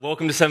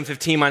Welcome to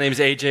 715. My name is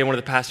AJ, one of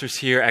the pastors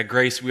here at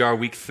Grace. We are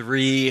week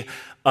 3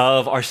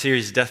 of our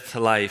series, Death to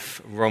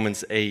Life,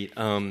 Romans 8.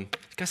 You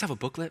guys have a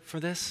booklet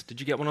for this? Did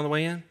you get one on the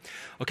way in?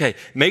 Okay,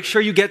 make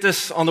sure you get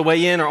this on the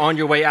way in or on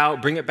your way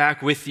out. Bring it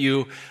back with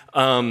you.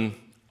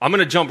 I'm going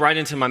to jump right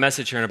into my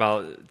message here in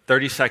about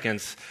 30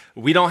 seconds.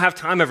 We don't have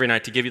time every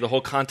night to give you the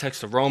whole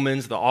context of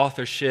Romans, the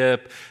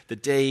authorship, the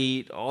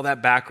date, all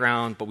that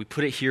background, but we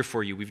put it here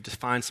for you. We've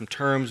defined some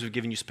terms. We've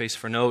given you space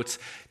for notes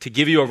to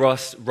give you a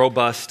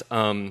robust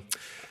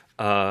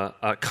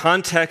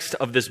context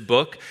of this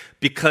book,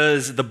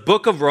 because the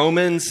book of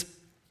Romans,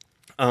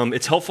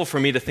 it's helpful for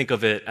me to think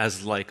of it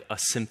as like a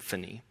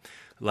symphony,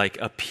 like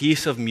a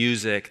piece of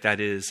music that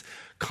is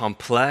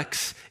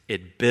complex,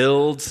 it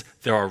builds,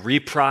 there are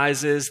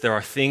reprises, there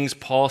are things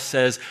Paul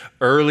says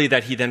early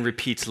that he then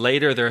repeats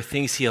later, there are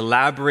things he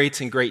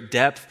elaborates in great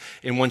depth,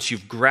 and once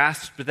you've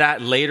grasped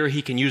that later,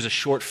 he can use a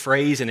short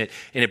phrase and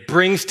it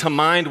brings to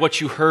mind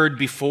what you heard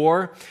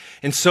before.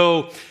 And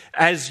so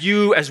as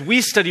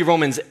we study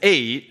Romans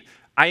 8,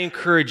 I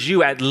encourage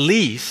you at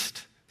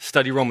least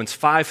study Romans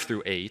 5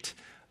 through 8,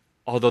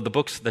 although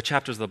the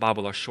chapters of the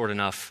Bible are short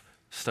enough.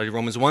 Study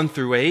Romans 1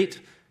 through 8,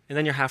 and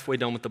then you're halfway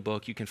done with the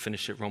book. You can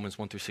finish it, Romans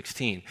 1 through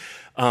 16.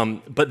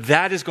 But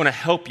that is going to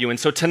help you. And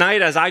so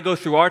tonight, as I go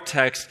through our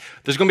text,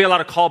 there's going to be a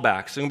lot of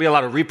callbacks. There's going to be a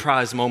lot of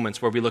reprise moments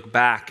where we look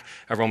back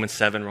at Romans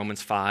 7,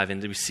 Romans 5,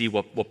 and we see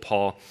what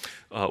Paul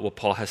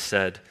has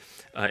said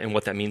and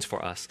what that means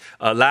for us.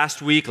 Last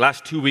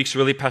 2 weeks,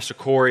 really, Pastor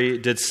Corey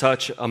did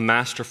such a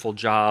masterful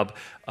job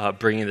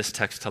bringing this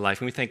text to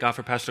life. And we thank God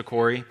for Pastor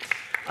Corey.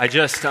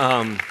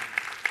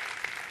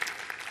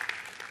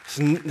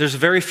 There's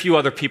very few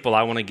other people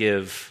I want to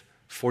give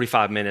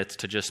 45 minutes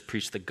to just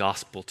preach the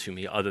gospel to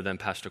me other than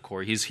Pastor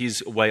Corey.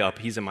 He's way up.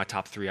 He's in my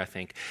top 3, I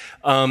think.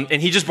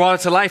 And he just brought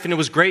it to life, and it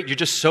was great. You're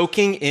just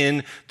soaking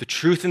in the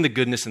truth and the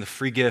goodness and the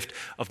free gift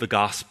of the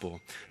gospel.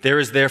 There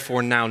is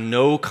therefore now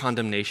no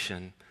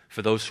condemnation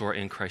for those who are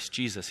in Christ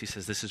Jesus. He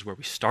says this is where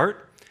we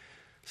start,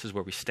 this is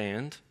where we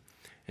stand,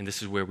 and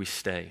this is where we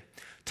stay.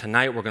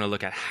 Tonight we're going to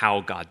look at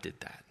how God did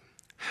that.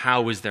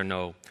 How is there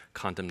no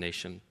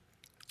condemnation?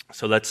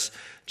 So let's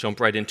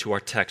jump right into our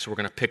text. We're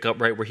going to pick up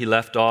right where he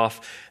left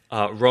off.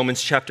 Romans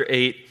chapter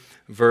 8,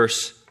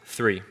 verse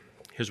 3.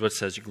 Here's what it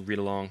says. You can read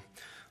along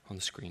on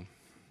the screen.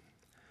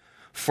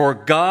 For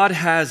God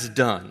has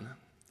done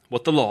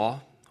what the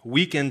law,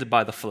 weakened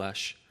by the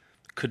flesh,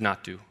 could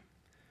not do.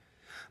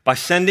 By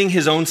sending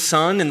his own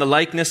Son in the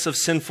likeness of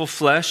sinful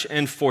flesh,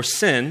 and for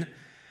sin,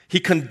 he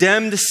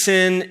condemned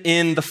sin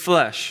in the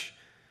flesh,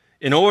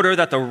 in order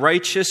that the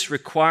righteous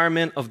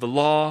requirement of the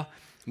law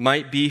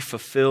might be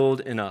fulfilled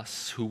in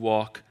us who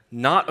walk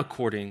not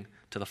according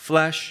to the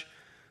flesh,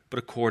 but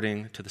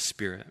according to the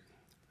Spirit.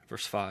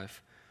 Verse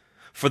 5.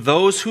 For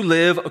those who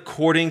live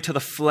according to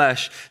the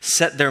flesh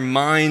set their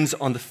minds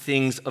on the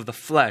things of the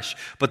flesh,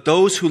 but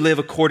those who live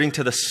according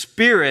to the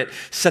Spirit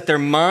set their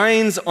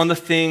minds on the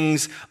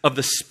things of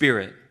the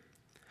Spirit.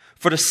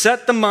 For to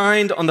set the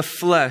mind on the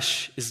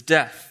flesh is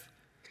death,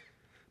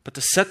 but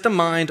to set the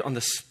mind on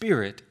the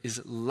Spirit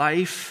is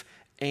life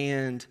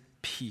and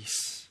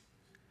peace.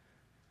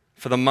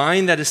 For the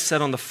mind that is set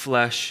on the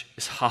flesh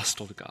is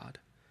hostile to God,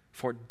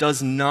 for it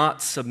does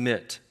not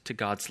submit to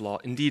God's law.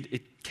 Indeed,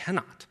 it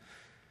cannot.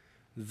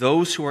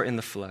 Those who are in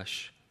the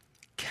flesh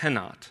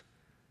cannot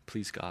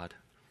please God.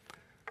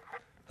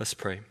 Let's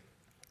pray.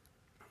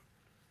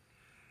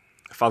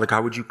 Father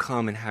God, would you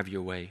come and have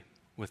your way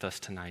with us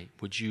tonight?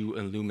 Would you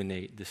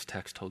illuminate this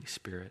text, Holy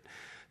Spirit,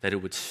 that it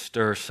would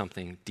stir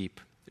something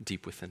deep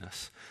within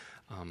us?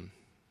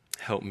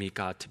 Help me,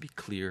 God, to be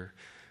clear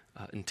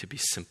and to be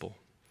simple.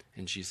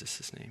 In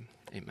Jesus' name,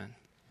 amen.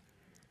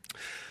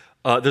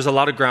 There's a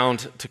lot of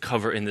ground to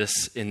cover in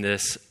this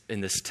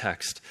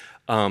text,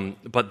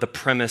 but the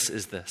premise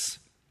is this: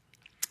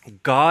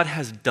 God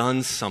has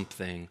done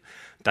something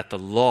that the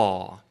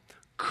law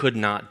could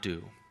not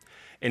do.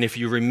 And if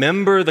you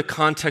remember the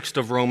context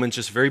of Romans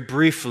just very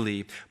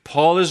briefly,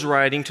 Paul is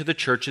writing to the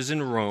churches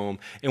in Rome,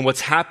 and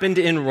what's happened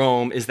in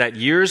Rome is that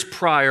years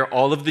prior,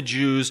 all of the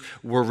Jews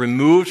were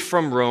removed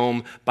from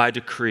Rome by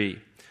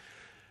decree.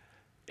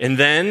 And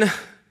then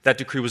that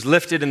decree was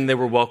lifted and they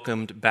were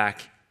welcomed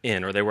back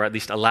in, or they were at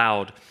least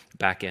allowed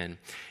back in.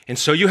 And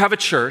so you have a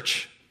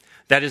church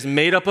that is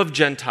made up of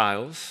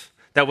Gentiles,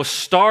 that was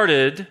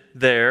started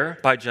there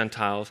by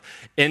Gentiles,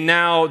 and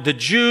now the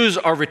Jews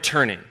are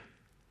returning.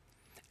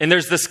 And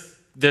there's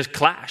this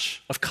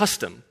clash of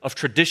custom, of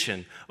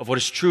tradition, of what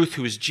is truth,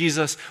 who is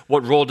Jesus,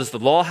 what role does the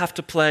law have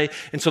to play.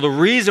 And so the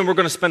reason we're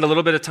going to spend a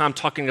little bit of time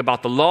talking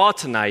about the law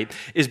tonight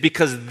is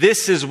because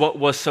this is what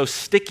was so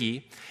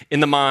sticky in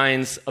the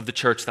minds of the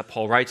church that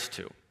Paul writes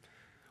to.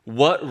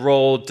 What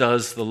role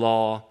does the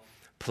law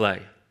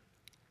play?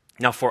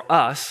 Now for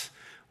us,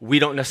 we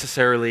don't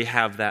necessarily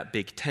have that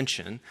big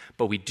tension,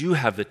 but we do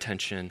have the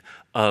tension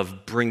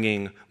of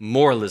bringing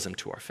moralism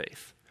to our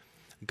faith.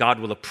 God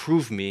will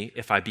approve me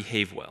if I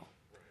behave well.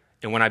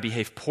 And when I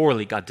behave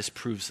poorly, God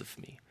disapproves of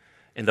me.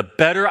 And the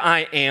better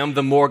I am,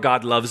 the more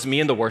God loves me,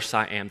 and the worse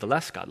I am, the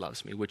less God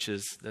loves me,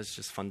 that's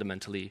just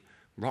fundamentally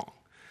wrong.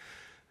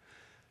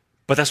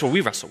 But that's what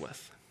we wrestle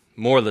with.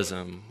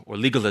 Moralism or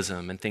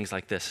legalism and things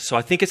like this. So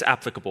I think it's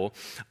applicable.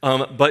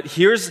 But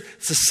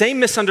it's the same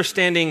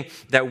misunderstanding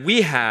that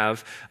we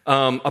have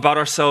about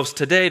ourselves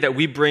today that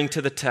we bring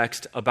to the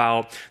text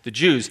about the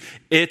Jews.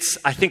 It's,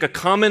 I think, a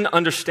common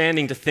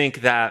understanding to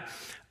think that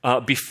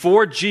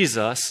before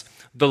Jesus,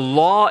 the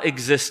law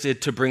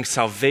existed to bring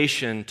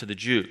salvation to the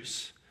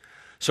Jews.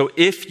 So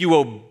if you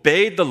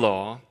obeyed the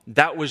law,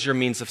 that was your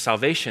means of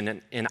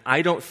salvation. And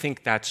I don't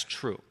think that's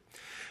true.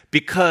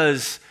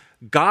 Because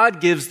God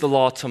gives the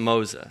law to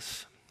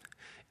Moses,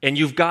 and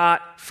you've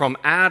got from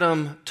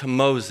Adam to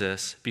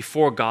Moses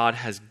before God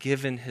has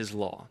given his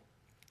law.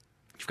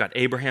 You've got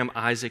Abraham,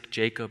 Isaac,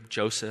 Jacob,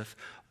 Joseph,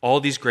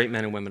 all these great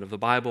men and women of the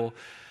Bible.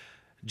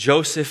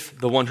 Joseph,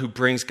 the one who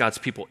brings God's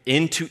people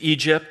into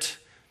Egypt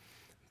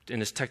in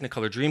his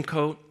Technicolor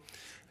Dreamcoat.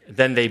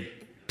 Then they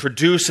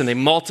produce and they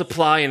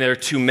multiply, and there are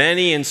too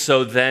many, and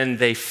so then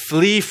they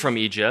flee from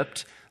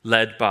Egypt,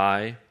 led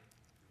by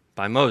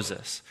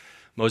Moses.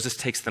 Moses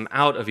takes them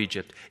out of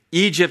Egypt.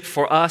 Egypt,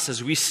 for us,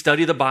 as we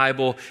study the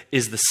Bible,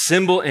 is the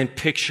symbol and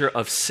picture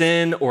of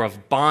sin or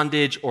of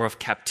bondage or of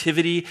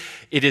captivity.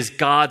 It is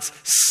God's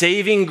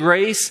saving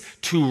grace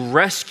to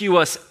rescue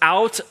us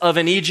out of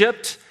an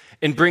Egypt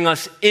and bring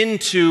us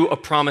into a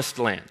promised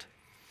land.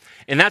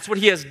 And that's what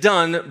he has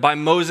done by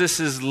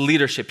Moses'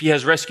 leadership. He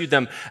has rescued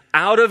them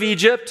out of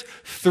Egypt,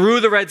 through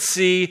the Red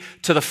Sea,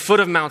 to the foot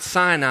of Mount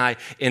Sinai,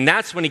 and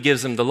that's when he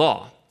gives them the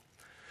law.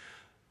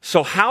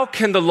 So how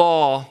can the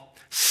law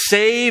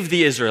save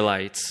the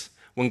Israelites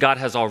when God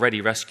has already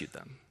rescued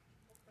them?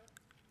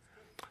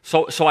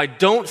 So I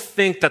don't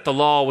think that the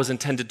law was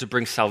intended to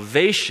bring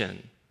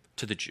salvation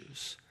to the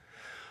Jews.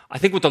 I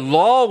think what the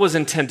law was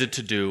intended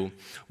to do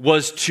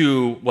was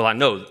to, well, I'm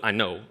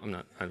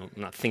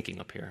not thinking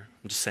up here.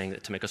 I'm just saying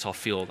it to make us all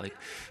feel like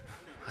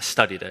I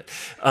studied it.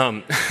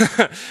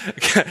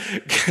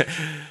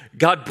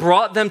 God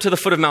brought them to the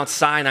foot of Mount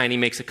Sinai, and he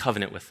makes a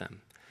covenant with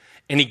them.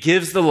 And he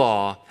gives the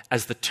law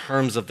as the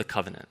terms of the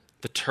covenant,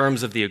 the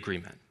terms of the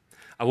agreement.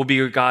 I will be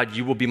your God,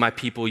 you will be my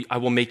people, I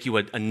will make you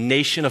a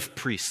nation of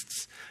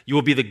priests. You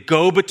will be the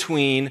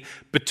go-between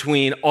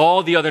between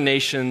all the other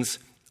nations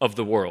of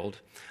the world.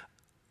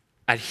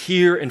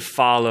 Adhere and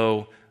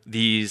follow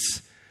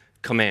these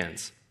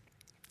commands.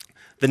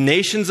 The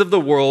nations of the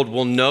world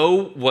will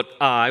know what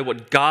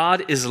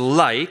God is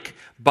like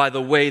by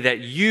the way that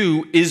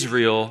you,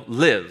 Israel,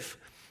 live.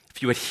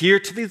 If you adhere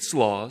to these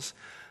laws,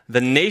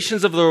 the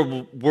nations of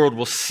the world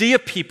will see a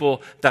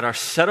people that are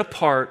set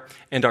apart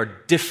and are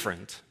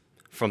different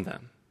from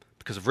them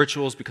because of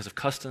rituals, because of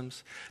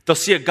customs. They'll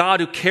see a God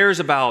who cares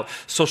about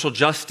social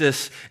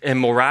justice and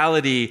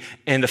morality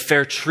and the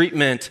fair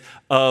treatment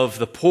of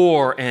the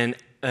poor and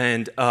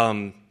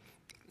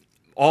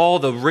all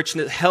the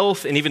richness,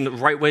 health, and even the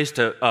right ways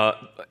to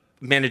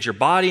manage your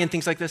body and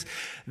things like this.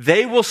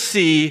 They will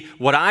see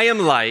what I am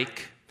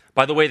like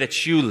by the way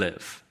that you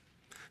live.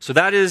 So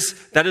that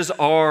is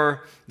our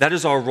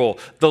role.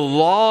 The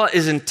law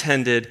is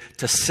intended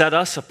to set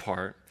us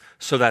apart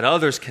so that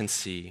others can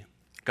see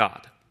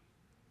God.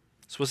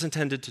 That's what it's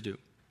intended to do.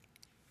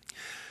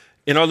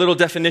 In our little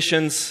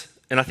definitions,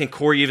 and I think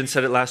Corey even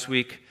said it last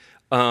week,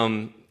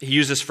 he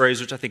used this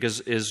phrase, which I think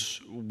is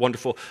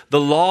wonderful.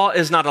 The law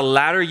is not a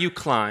ladder you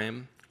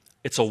climb,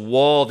 it's a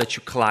wall that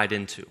you collide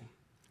into.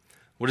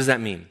 What does that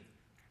mean?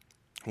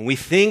 When we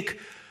think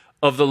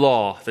of the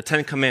law, the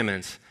Ten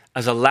Commandments,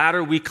 as a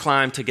ladder we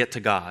climb to get to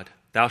God.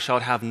 Thou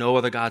shalt have no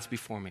other gods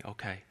before me.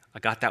 Okay, I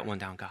got that one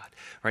down, God.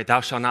 Right? Thou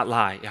shalt not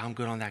lie. Yeah, I'm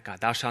good on that, God.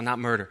 Thou shalt not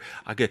murder.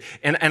 I'm good.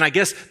 And I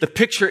guess the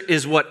picture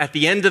is what, at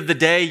the end of the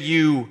day,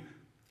 you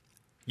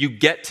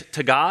get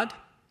to God.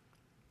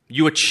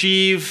 You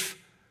achieve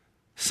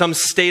some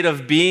state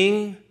of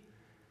being.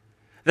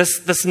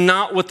 That's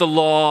not what the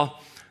law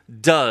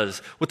does.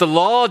 What the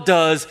law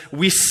does,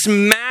 we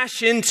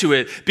smash into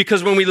it,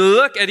 because when we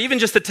look at even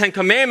just the Ten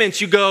Commandments,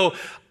 you go,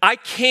 I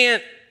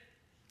can't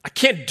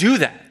do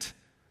that.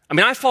 I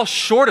mean, I fall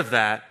short of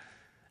that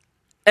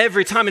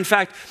every time. In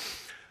fact,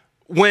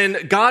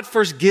 when God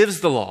first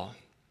gives the law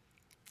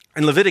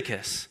in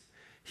Leviticus,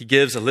 he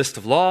gives a list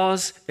of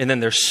laws, and then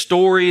there's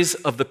stories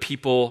of the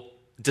people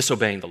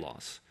disobeying the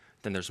laws.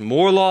 Then there's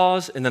more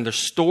laws, and then there's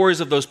stories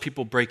of those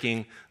people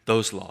breaking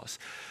those laws.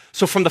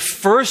 So from the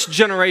first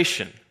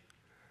generation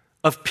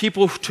of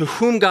people to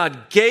whom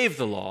God gave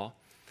the law,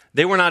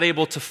 they were not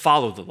able to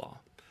follow the law.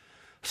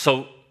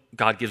 So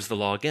God gives the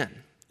law again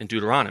in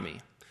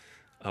Deuteronomy,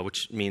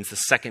 which means the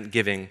second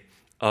giving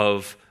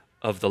of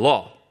the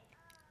law.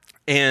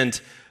 And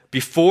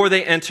before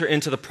they enter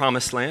into the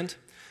promised land,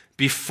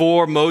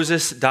 before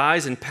Moses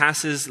dies and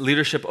passes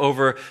leadership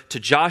over to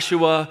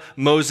Joshua,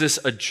 Moses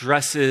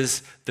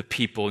addresses the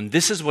people. And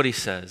this is what he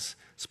says.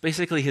 It's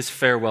basically his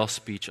farewell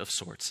speech of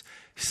sorts.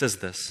 He says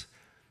this.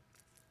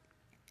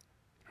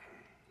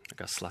 I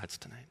got slides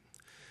tonight.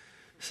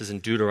 This is in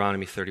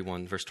Deuteronomy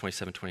 31, verse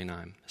 27,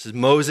 29. This is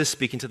Moses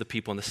speaking to the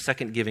people in the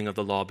second giving of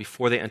the law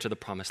before they enter the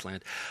promised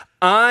land.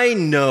 I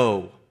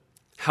know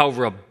how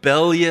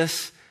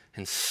rebellious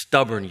and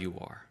stubborn you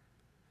are.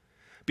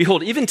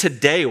 Behold, even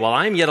today, while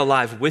I am yet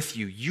alive with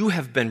you, you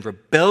have been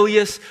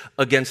rebellious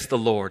against the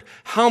Lord.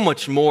 How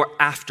much more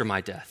after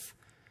my death?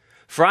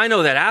 For I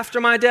know that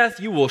after my death,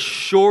 you will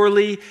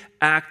surely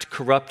act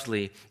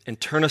corruptly and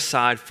turn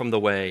aside from the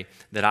way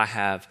that I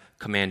have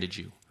commanded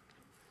you.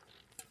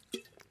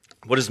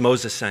 What is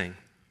Moses saying?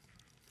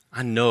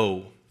 I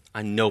know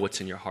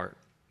what's in your heart.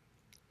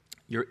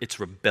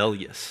 It's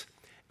rebellious,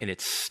 and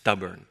it's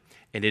stubborn,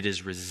 and it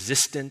is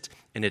resistant,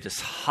 and it is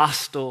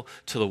hostile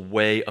to the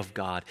way of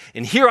God.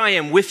 And here I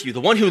am with you,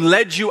 the one who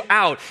led you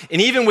out, and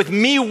even with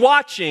me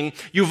watching,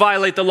 you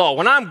violate the law.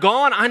 When I'm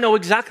gone, I know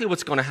exactly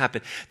what's going to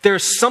happen.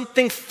 There's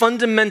something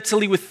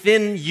fundamentally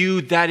within you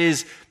that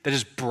is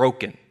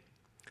broken,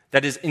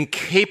 that is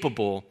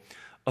incapable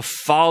of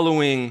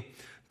following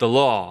the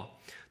law.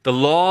 The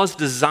law is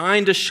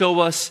designed to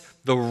show us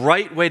the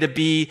right way to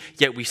be,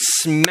 yet we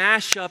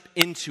smash up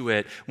into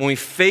it when we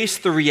face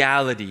the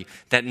reality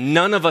that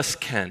none of us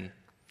can.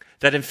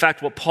 That in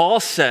fact, what Paul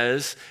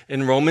says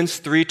in Romans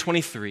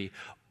 3:23,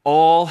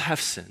 all have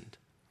sinned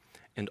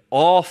and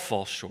all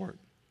fall short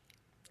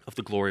of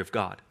the glory of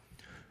God.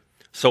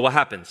 So what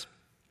happens?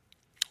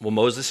 Well,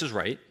 Moses is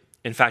right.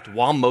 In fact,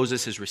 while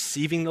Moses is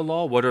receiving the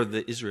law, what are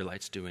the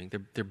Israelites doing?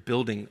 They're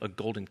building a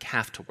golden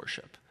calf to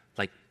worship.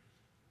 Like,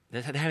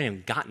 they haven't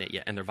even gotten it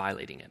yet, and they're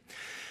violating it.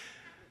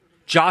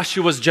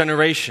 Joshua's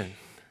generation,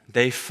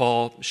 they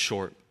fall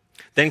short.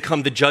 Then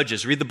come the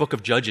judges. Read the book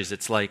of Judges.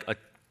 It's like a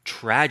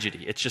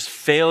tragedy. It's just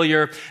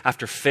failure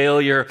after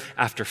failure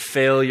after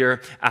failure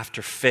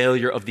after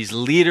failure of these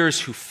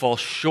leaders who fall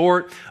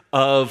short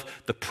of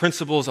the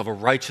principles of a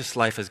righteous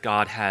life as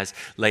God has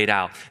laid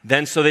out.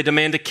 Then so they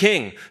demand a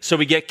king. So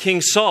we get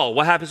King Saul.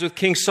 What happens with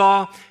King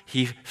Saul?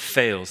 He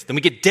fails. Then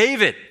we get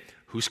David,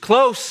 who's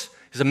close.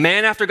 He's a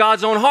man after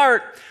God's own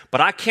heart. But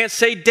I can't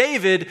say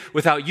David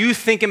without you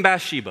thinking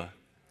Bathsheba.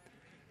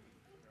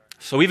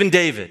 So even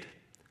David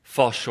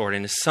falls short,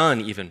 and his son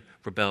even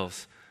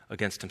rebels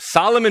against him.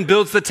 Solomon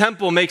builds the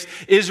temple, makes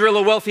Israel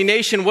a wealthy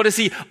nation. What does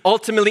he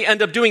ultimately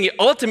end up doing? He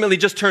ultimately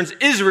just turns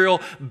Israel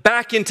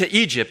back into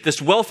Egypt,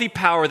 this wealthy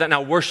power that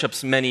now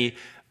worships many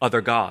other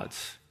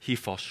gods. He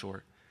falls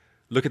short.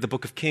 Look at the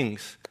book of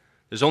Kings.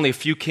 There's only a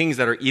few kings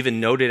that are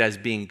even noted as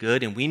being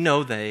good, and we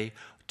know they,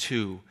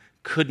 too,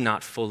 could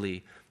not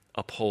fully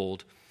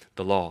uphold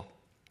the law.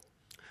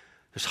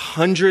 There's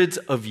hundreds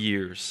of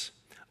years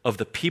of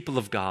the people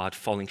of God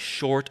falling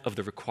short of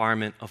the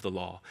requirement of the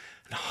law.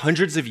 And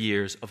hundreds of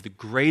years of the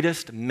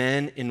greatest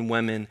men and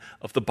women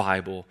of the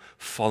Bible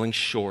falling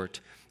short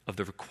of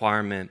the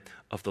requirement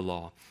of the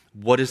law.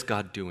 What is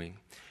God doing?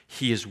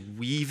 He is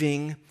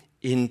weaving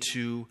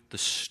into the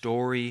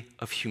story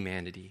of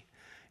humanity,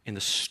 in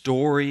the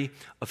story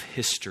of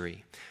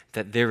history,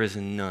 that there is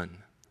none,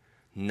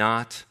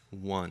 not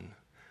one,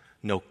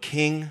 no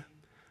king,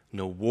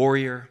 no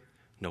warrior,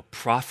 no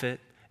prophet,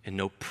 and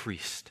no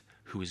priest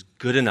who is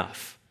good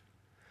enough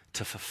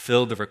to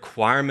fulfill the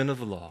requirement of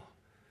the law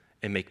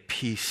and make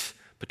peace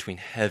between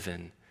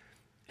heaven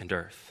and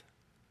earth.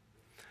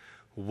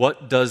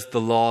 What does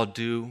the law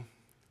do?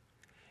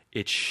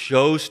 It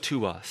shows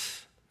to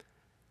us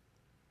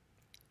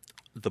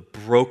the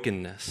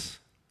brokenness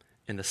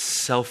and the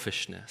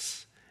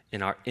selfishness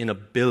in our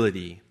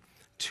inability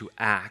to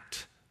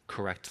act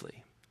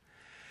correctly.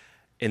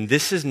 And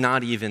this is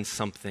not even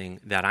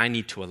something that I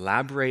need to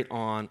elaborate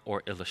on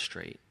or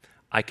illustrate.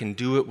 I can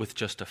do it with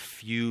just a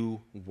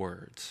few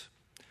words.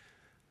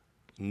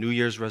 New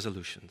Year's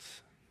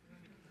resolutions,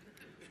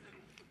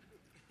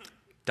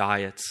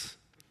 diets,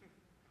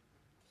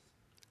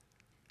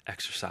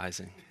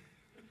 exercising,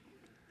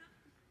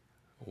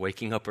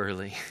 waking up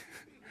early,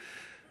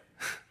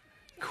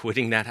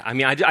 quitting that. I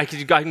mean, I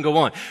can go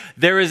on.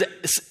 There is,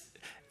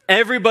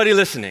 everybody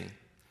listening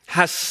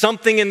has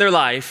something in their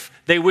life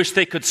they wish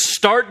they could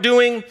start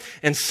doing,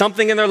 and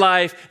something in their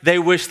life they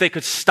wish they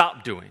could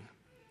stop doing.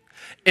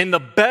 And the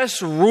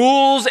best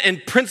rules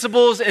and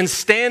principles and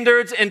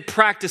standards and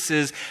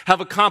practices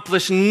have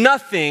accomplished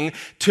nothing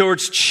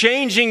towards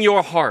changing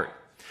your heart.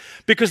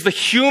 Because the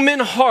human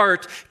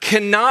heart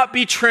cannot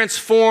be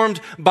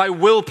transformed by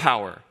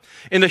willpower.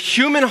 And the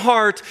human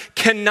heart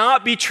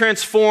cannot be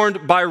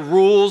transformed by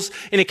rules,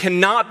 and it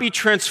cannot be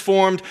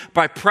transformed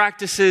by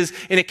practices,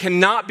 and it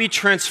cannot be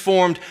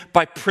transformed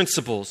by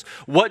principles.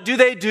 What do?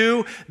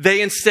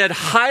 They instead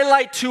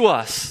highlight to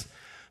us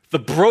the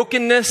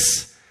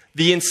brokenness,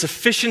 the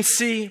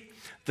insufficiency,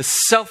 the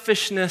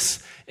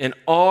selfishness, and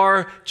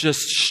our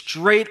just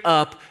straight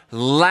up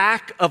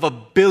lack of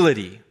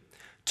ability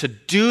to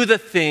do the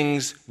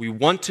things we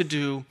want to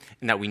do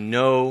and that we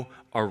know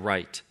are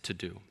right to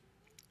do.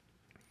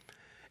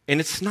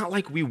 And it's not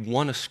like we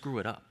want to screw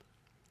it up.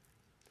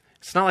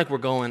 It's not like we're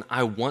going,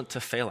 I want to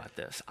fail at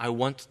this. I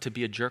want to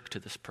be a jerk to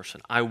this person.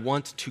 I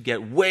want to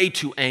get way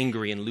too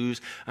angry and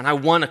lose, and I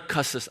want to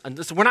cuss this. And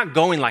we're not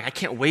going like, I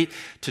can't wait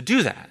to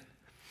do that.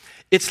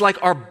 It's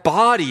like our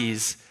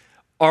bodies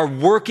are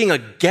working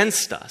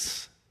against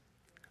us.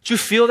 Do you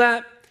feel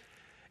that?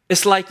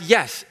 It's like,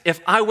 yes,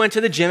 if I went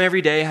to the gym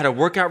every day, had a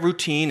workout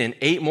routine, and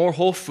ate more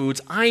whole foods,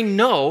 I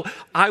know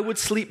I would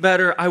sleep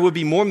better, I would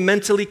be more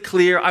mentally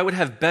clear, I would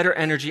have better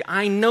energy.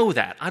 I know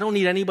that. I don't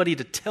need anybody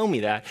to tell me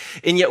that.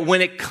 And yet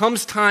when it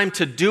comes time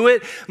to do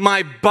it,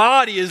 my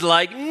body is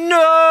like,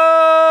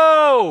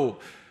 no,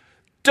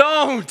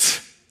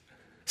 don't.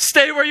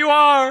 Stay where you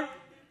are.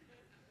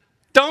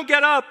 Don't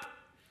get up.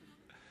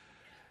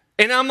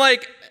 And I'm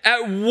like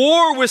at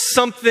war with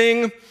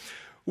something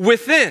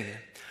within.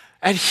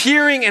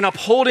 Adhering and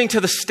upholding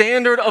to the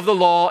standard of the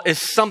law is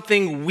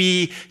something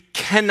we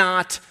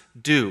cannot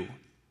do.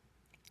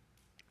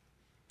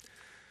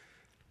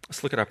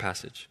 Let's look at our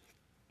passage.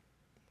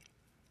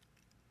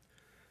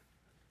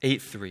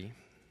 8:3.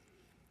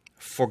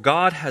 For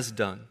God has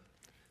done.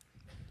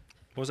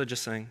 What was I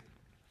just saying?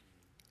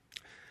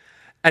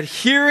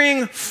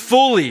 Adhering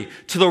fully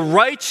to the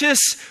righteous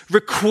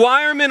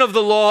requirement of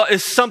the law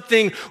is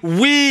something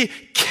we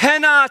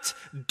cannot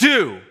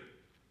do.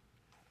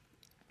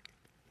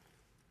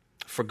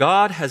 For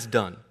God has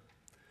done.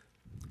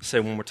 Say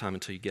it one more time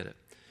until you get it.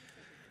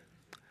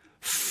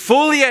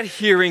 Fully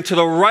adhering to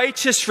the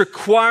righteous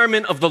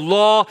requirement of the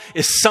law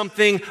is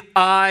something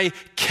I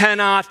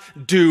cannot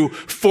do.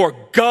 For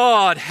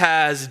God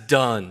has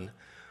done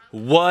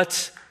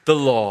what the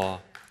law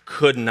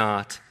could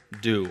not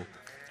do.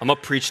 I'm going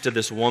to preach to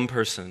this one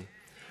person.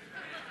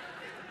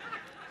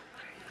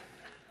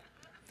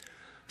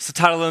 It's the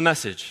title of the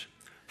message.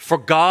 For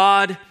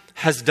God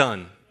has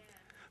done.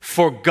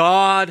 For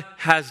God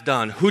has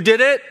done. Who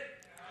did it?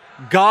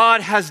 God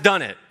has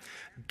done it.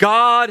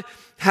 God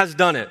has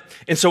done it.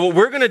 And so what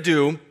we're going to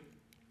do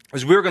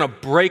is we're going to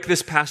break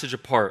this passage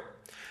apart,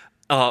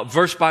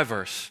 verse by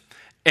verse.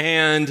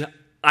 And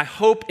I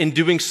hope in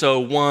doing so,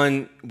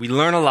 one, we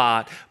learn a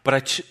lot,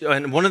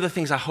 and one of the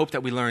things I hope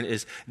that we learn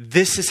is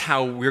this is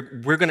how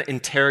we're going to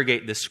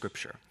interrogate this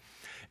scripture.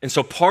 And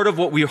so part of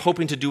what we're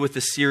hoping to do with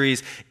this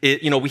series is,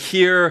 we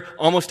hear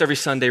almost every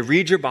Sunday,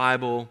 read your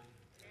Bible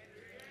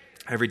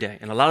every day.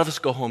 And a lot of us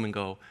go home and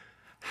go,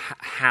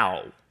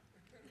 how?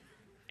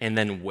 And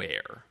then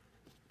where?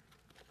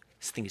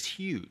 This thing is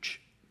huge.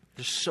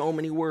 There's so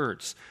many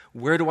words.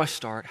 Where do I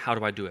start? How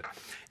do I do it?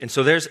 And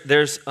so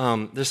there's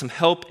some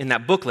help in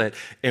that booklet,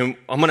 and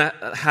I'm going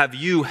to have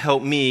you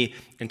help me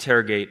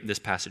interrogate this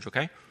passage,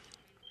 okay?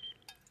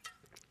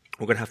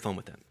 We're going to have fun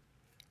with it.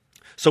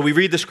 So we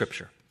read the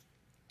scripture.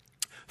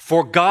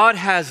 For God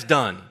has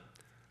done.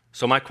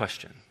 So my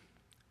question,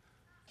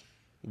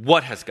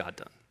 what has God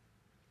done?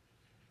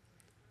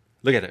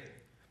 Look at it.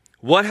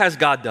 What has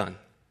God done?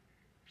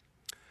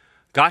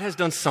 God has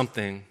done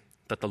something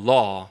that the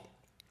law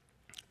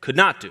could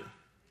not do.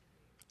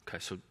 Okay,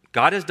 so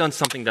God has done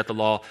something that the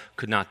law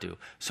could not do.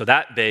 So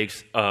that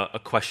begs a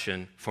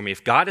question for me.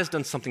 If God has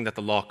done something that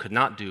the law could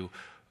not do,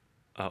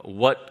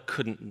 what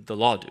couldn't the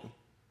law do?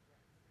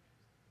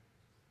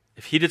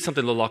 If he did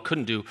something the law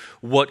couldn't do,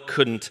 what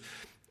couldn't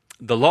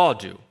the law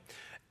do?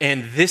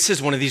 And this is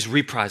one of these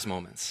reprise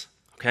moments,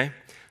 okay?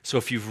 So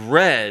if you've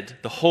read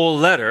the whole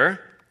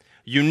letter,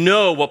 you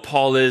know what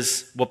Paul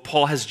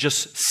has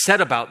just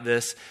said about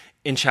this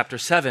in chapter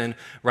 7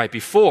 right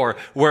before,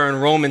 where in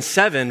Romans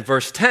 7,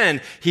 verse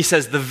 10, he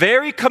says, the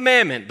very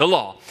commandment, the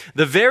law,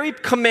 the very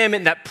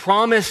commandment that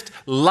promised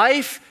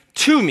life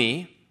to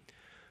me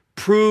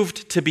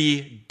proved to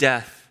be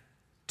death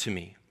to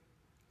me.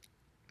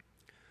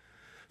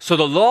 So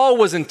the law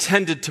was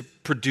intended to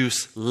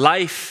produce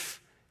life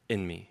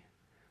in me.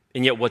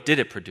 And yet what did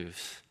it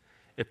produce?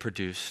 It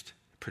produced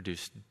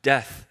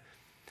death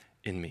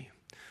in me.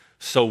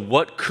 So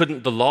what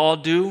couldn't the law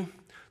do?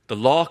 The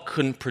law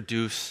couldn't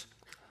produce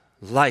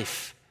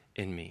life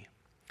in me.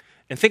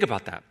 And think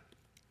about that.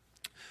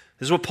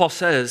 This is what Paul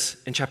says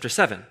in chapter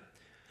 7.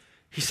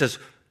 He says,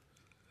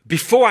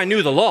 before I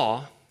knew the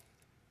law,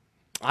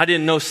 I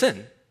didn't know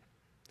sin.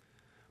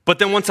 But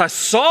then once I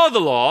saw the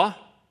law,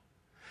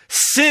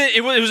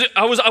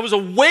 I was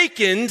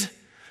awakened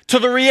to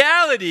the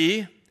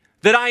reality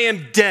that I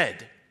am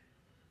dead.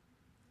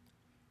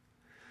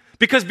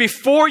 Because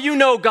before you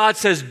know, God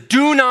says,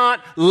 do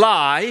not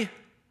lie.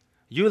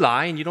 You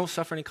lie and you don't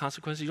suffer any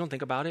consequences. You don't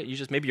think about it. You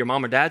just, maybe your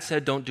mom or dad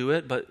said, don't do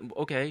it, but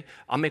okay,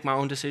 I'll make my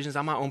own decisions.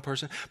 I'm my own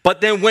person.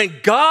 But then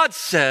when God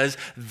says,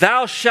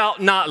 thou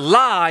shalt not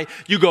lie,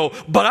 you go,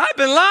 but I've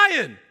been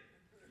lying.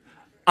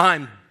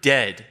 I'm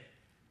dead.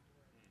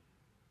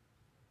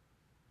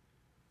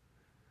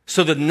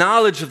 So the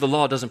knowledge of the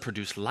law doesn't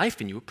produce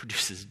life in you.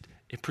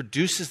 It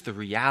produces the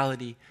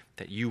reality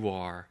that you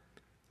are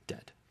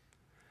dead.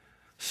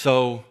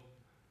 So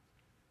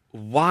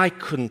why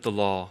couldn't the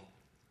law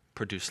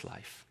produce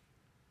life?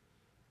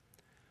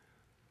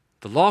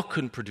 The law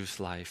couldn't produce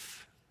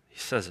life, he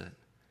says it,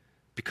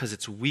 because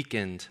it's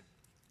weakened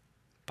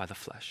by the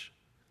flesh.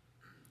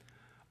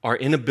 Our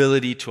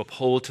inability to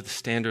uphold to the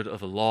standard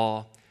of the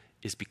law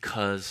is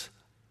because,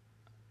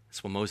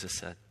 that's what Moses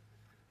said,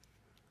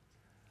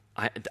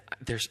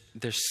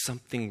 there's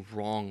something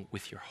wrong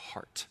with your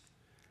heart.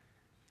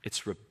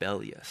 It's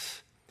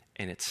rebellious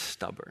and it's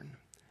stubborn.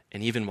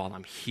 And even while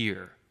I'm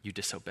here, you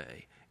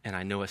disobey. And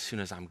I know as soon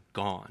as I'm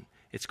gone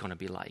it's going to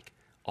be like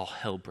all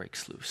hell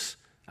breaks loose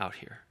out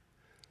here.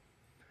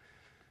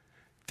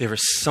 There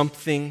is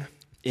something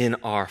in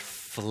our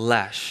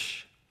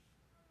flesh,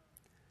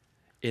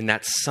 and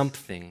that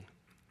something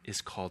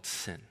is called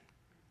sin.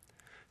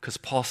 Because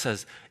Paul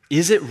says,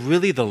 is it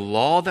really the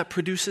law that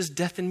produces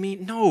death in me?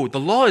 No, the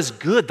law is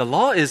good. The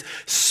law is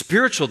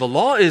spiritual. The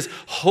law is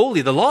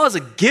holy. The law is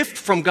a gift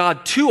from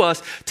God to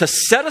us to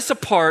set us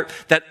apart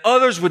that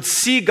others would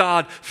see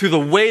God through the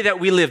way that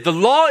we live. The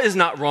law is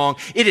not wrong.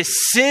 It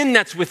is sin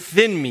that's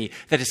within me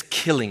that is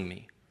killing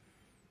me.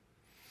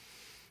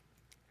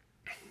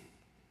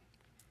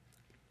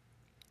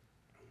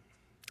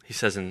 He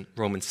says in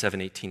Romans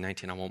 7, 18,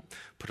 19, I won't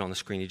put it on the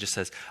screen. He just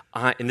says,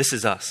 and this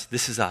is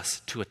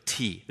us to a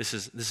T. This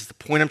is the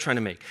point I'm trying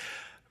to make.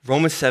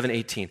 Romans 7,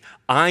 18,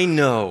 I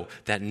know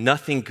that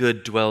nothing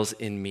good dwells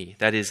in me,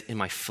 that is, in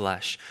my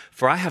flesh.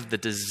 For I have the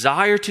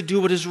desire to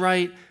do what is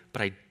right,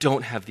 but I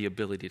don't have the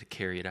ability to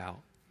carry it out.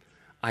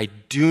 I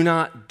do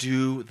not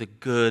do the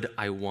good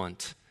I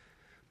want,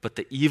 but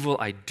the evil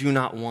I do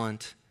not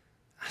want,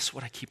 that's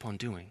what I keep on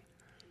doing.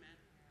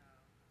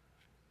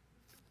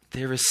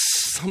 There is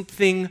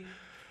something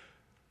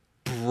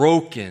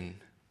broken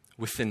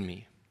within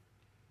me.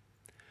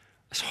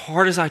 As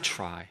hard as I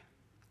try,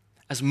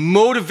 as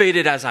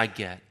motivated as I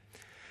get,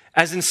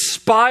 as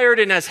inspired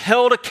and as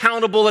held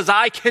accountable as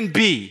I can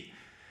be,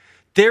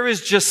 there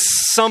is just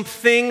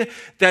something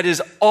that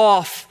is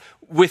off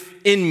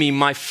within me.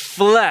 My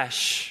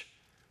flesh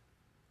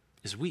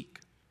is weak.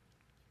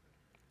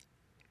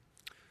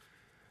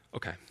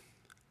 Okay,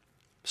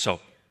 so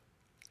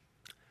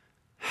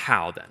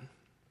how then?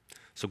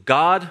 So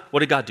God, what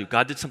did God do?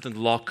 God did something the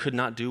law could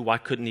not do. Why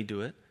couldn't he do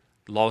it?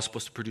 The law was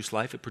supposed to produce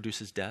life. It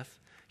produces death.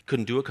 He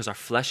couldn't do it because our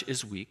flesh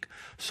is weak.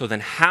 So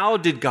then how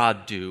did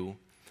God do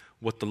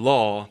what the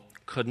law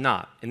could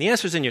not? And the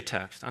answer is in your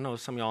text. I know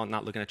some of y'all are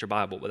not looking at your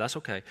Bible, but that's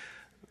okay.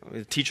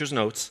 The teacher's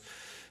notes.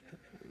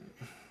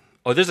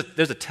 Oh, there's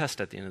a test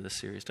at the end of this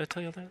series. Did I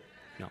tell you that?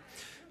 No.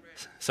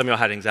 Some of y'all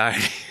had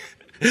anxiety.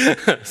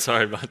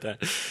 Sorry about that.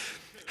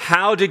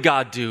 How did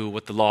God do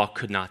what the law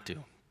could not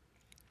do?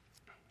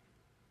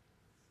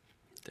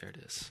 There it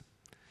is.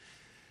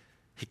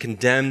 He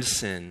condemned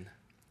sin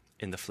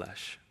in the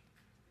flesh.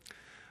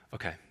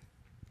 Okay.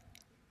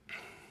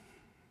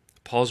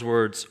 Paul's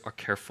words are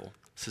careful.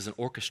 This is an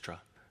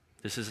orchestra.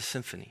 This is a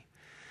symphony.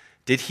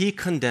 Did he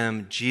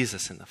condemn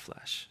Jesus in the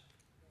flesh?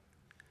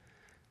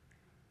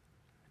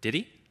 Did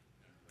he?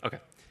 Okay.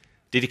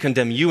 Did he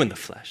condemn you in the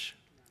flesh?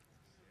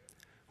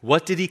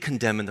 What did he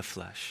condemn in the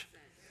flesh?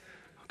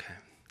 Okay.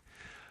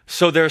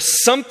 So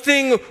there's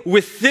something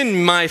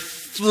within my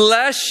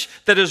flesh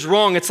that is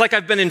wrong. It's like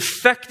I've been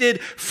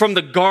infected from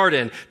the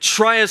garden.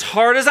 Try as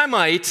hard as I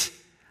might,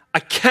 I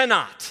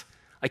cannot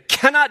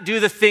do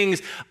the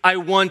things I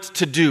want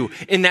to do.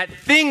 And that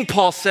thing,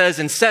 Paul says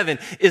in 7,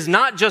 is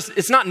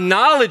it's not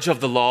knowledge of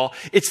the law,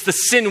 it's the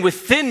sin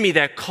within me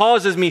that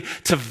causes me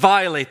to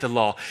violate the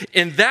law.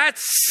 And that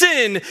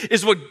sin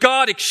is what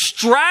God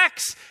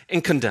extracts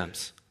and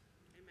condemns.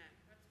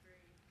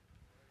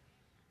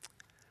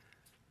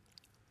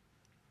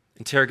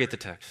 Interrogate the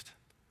text.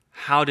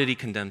 How did he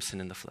condemn sin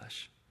in the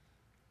flesh?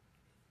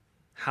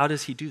 How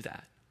does he do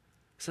that?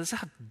 So this is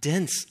how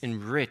dense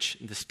and rich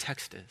this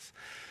text is.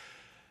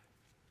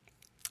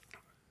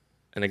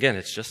 And again,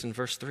 it's just in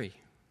verse 3.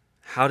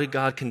 How did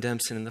God condemn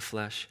sin in the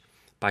flesh?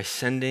 By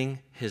sending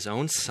his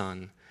own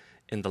Son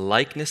in the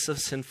likeness of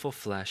sinful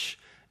flesh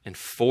and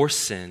for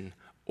sin,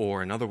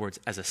 or in other words,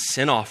 as a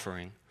sin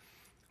offering,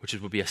 which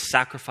would be a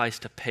sacrifice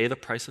to pay the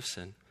price of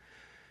sin,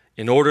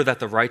 in order that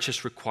the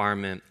righteous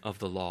requirement of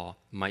the law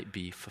might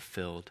be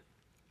fulfilled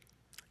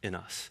in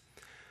us.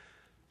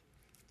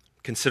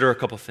 Consider a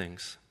couple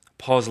things.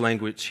 Paul's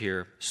language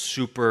here,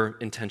 super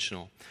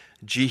intentional.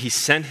 He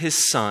sent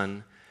his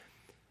Son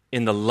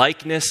in the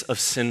likeness of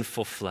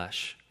sinful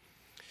flesh.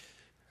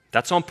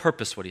 That's on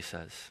purpose what he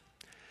says.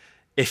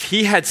 If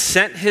he had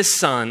sent his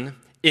Son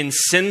in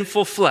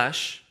sinful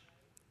flesh,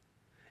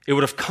 it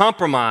would have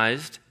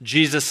compromised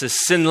Jesus'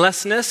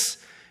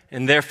 sinlessness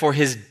and therefore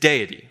his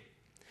deity.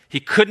 He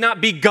could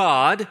not be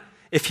God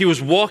if he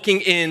was walking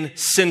in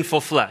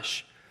sinful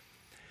flesh.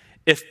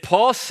 If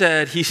Paul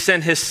said he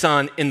sent his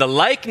Son in the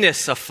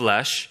likeness of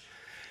flesh,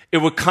 it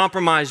would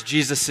compromise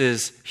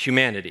Jesus'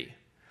 humanity.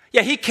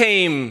 Yeah, he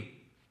came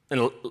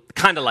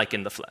kind of like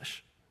in the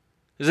flesh.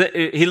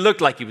 He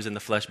looked like he was in the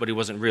flesh, but he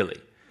wasn't really.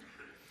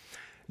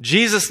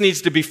 Jesus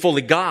needs to be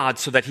fully God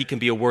so that he can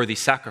be a worthy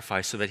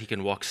sacrifice, so that he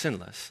can walk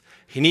sinless.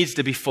 He needs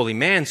to be fully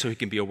man so he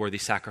can be a worthy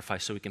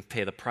sacrifice, so he can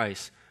pay the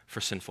price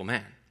for sinful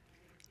man.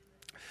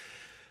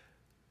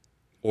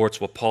 Or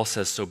it's what Paul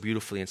says so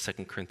beautifully in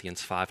 2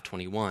 Corinthians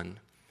 5:21.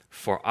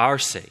 For our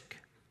sake,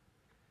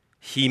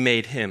 he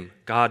made him,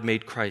 God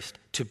made Christ,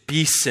 to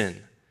be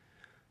sin,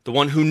 the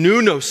one who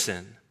knew no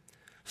sin,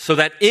 so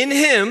that in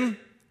him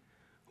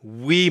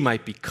we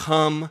might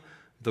become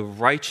the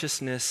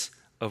righteousness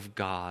of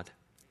God.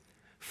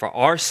 For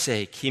our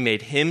sake, he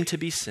made him to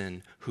be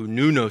sin who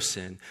knew no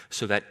sin,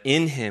 so that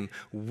in him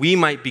we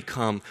might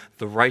become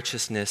the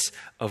righteousness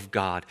of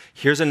God.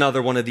 Here's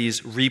another one of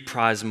these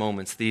reprise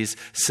moments, these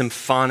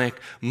symphonic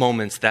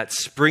moments that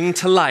spring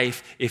to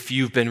life if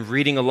you've been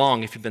reading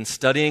along, if you've been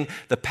studying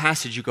the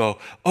passage, you go,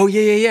 oh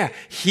yeah.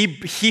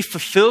 He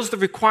fulfills the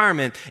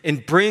requirement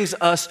and brings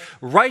us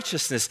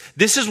righteousness.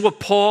 This is what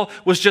Paul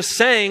was just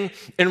saying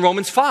in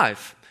Romans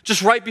 5.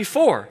 Just right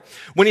before,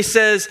 when he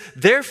says,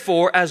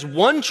 therefore, as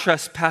one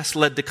trespass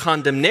led to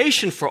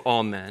condemnation for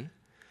all men,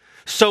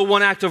 so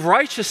one act of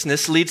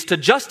righteousness leads to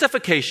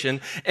justification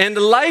and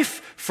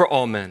life for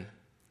all men.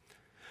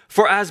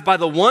 For as by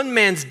the one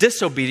man's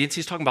disobedience,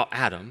 he's talking about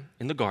Adam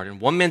in the garden,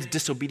 one man's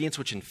disobedience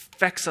which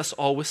infects us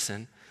all with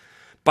sin,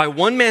 by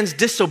one man's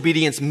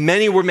disobedience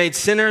many were made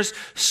sinners,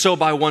 so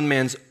by one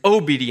man's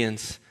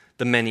obedience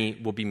the many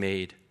will be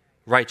made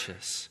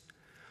righteous.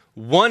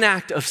 One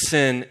act of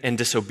sin and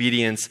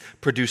disobedience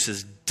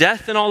produces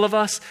death in all of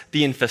us,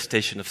 the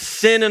infestation of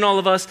sin in all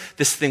of us,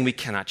 this thing we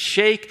cannot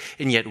shake,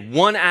 and yet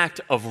one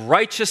act of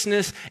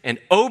righteousness and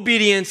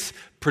obedience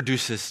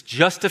produces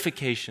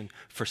justification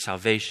for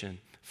salvation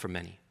for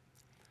many.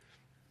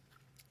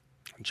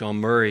 John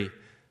Murray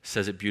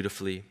says it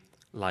beautifully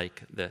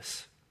like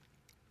this.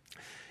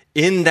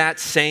 In that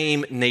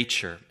same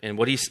nature, and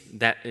he's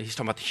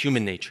talking about the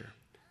human nature,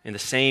 in the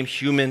same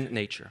human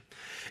nature,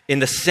 in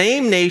the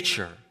same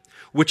nature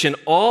which in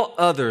all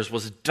others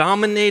was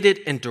dominated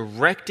and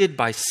directed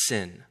by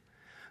sin,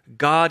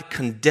 God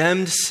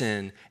condemned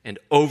sin and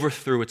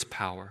overthrew its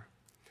power.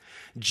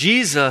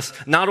 Jesus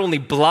not only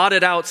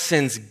blotted out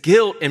sin's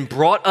guilt and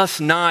brought us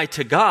nigh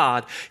to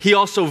God, he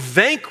also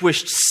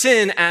vanquished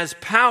sin as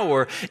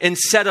power and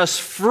set us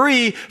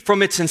free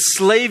from its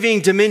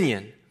enslaving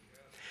dominion.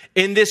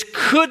 And this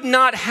could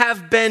not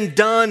have been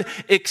done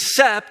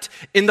except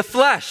in the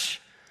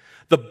flesh.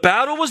 The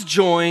battle was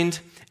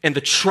joined and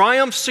the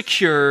triumph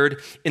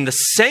secured in the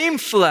same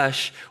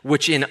flesh,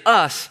 which in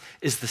us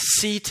is the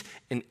seat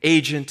and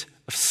agent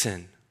of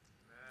sin.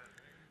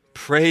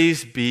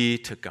 Praise be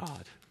to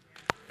God.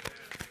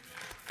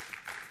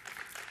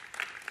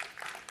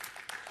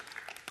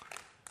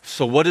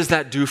 So what does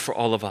that do for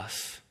all of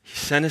us? He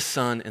sent his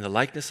son in the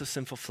likeness of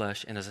sinful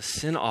flesh, and as a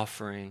sin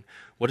offering,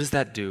 what does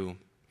that do?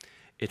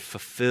 It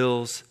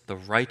fulfills the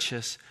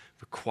righteous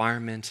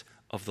requirement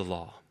of the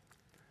law.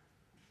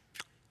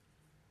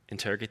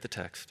 Interrogate the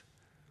text.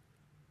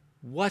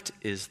 What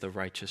is the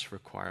righteous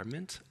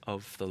requirement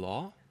of the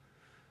law?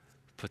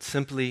 Put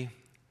simply,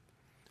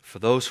 for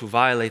those who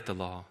violate the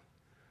law,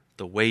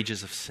 the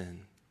wages of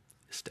sin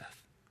is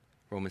death.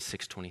 Romans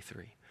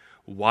 6:23.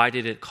 Why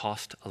did it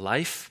cost a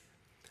life?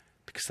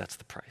 Because that's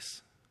the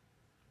price.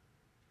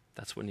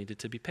 That's what needed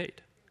to be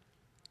paid.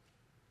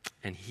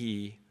 And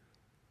he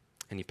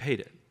paid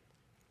it.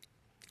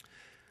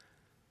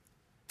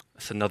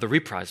 It's another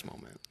reprise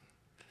moment.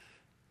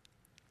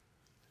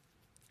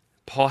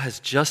 Paul has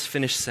just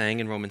finished saying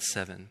in Romans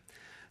 7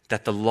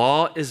 that the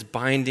law is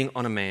binding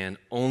on a man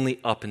only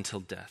up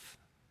until death.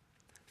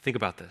 Think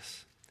about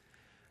this.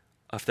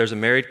 If there's a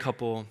married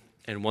couple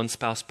and one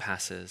spouse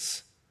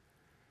passes,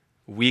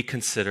 we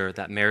consider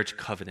that marriage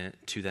covenant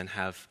to then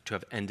have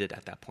ended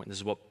at that point. This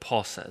is what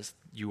Paul says.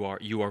 You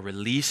are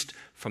released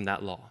from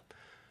that law.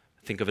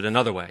 Think of it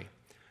another way.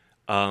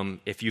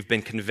 If you've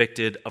been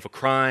convicted of a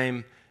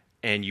crime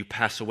and you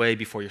pass away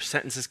before your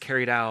sentence is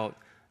carried out,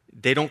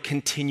 they don't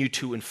continue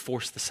to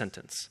enforce the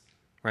sentence,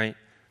 right?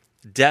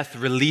 Death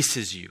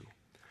releases you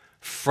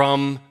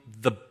from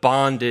the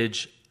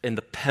bondage and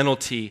the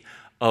penalty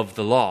of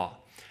the law.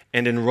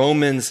 And in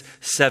Romans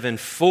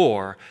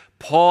 7:4,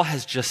 Paul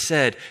has just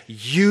said,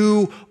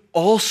 you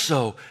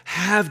also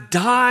have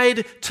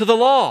died to the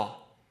law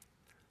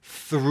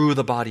through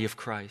the body of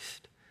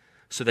Christ,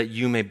 so that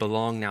you may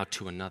belong now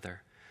to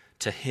another,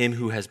 to him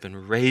who has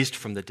been raised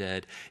from the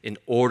dead, in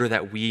order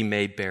that we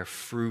may bear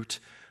fruit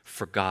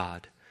for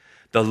God.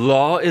 The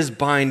law is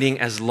binding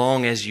as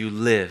long as you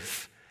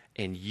live,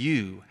 and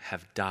you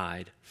have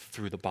died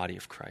through the body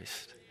of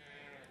Christ.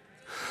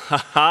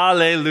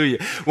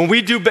 Hallelujah. When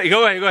we do,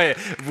 go ahead.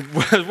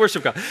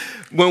 Worship God.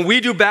 When we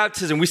do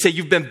baptism, we say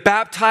you've been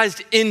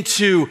baptized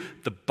into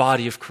the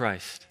body of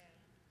Christ.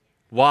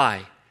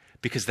 Why?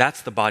 Because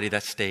that's the body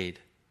that stayed.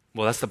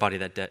 Well, that's the body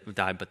that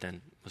died but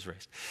then was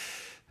raised.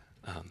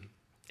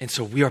 And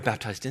so we are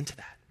baptized into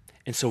that.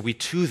 And so we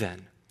too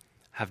then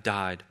have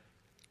died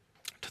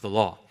to the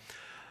law.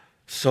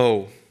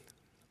 So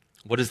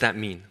what does that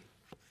mean?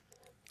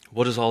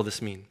 What does all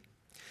this mean?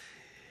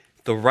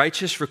 The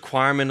righteous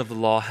requirement of the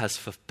law has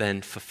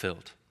been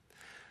fulfilled.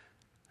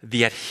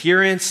 The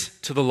adherence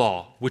to the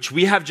law, which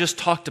we have just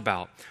talked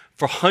about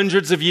for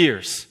hundreds of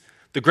years,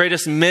 the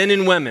greatest men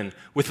and women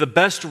with the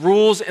best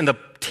rules and the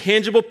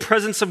tangible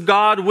presence of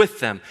God with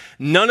them.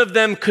 None of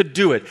them could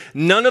do it.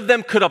 None of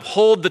them could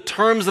uphold the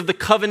terms of the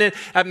covenant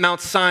at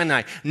Mount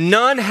Sinai.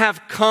 None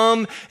have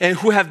come and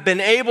who have been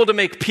able to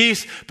make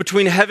peace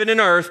between heaven and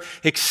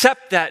earth,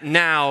 except that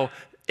now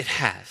it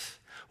has.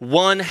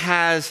 one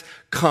has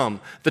come.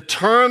 The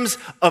terms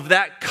of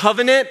that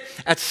covenant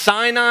at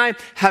Sinai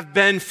have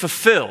been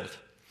fulfilled.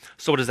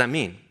 So what does that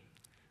mean?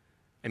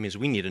 It means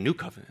we need a new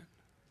covenant.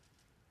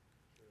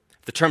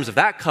 The terms of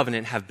that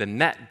covenant have been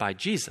met by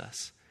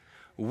Jesus.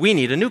 We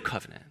need a new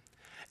covenant.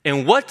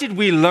 And what did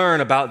we learn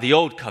about the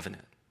old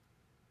covenant?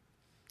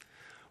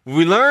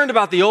 We learned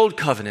about the old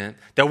covenant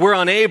that we're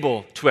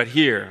unable to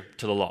adhere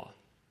to the law.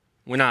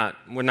 We're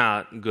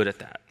not good at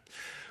that.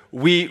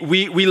 We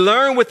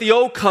learn with the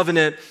old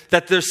covenant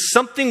that there's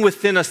something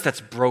within us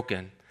that's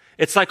broken.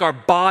 It's like our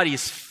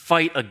bodies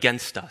fight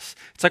against us.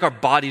 It's like our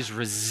bodies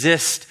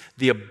resist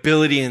the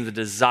ability and the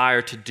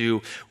desire to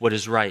do what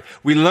is right.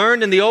 We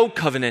learned in the old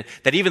covenant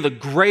that even the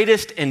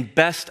greatest and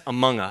best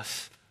among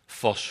us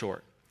fall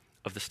short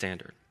of the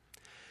standard.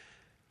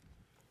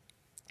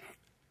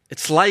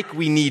 It's like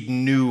we need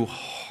new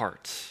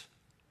hearts.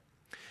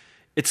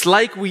 It's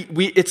like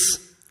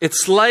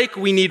it's like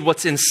we need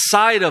what's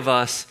inside of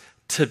us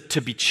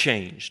to be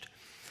changed.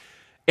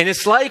 And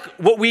it's like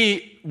what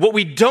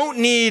we don't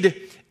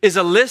need is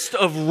a list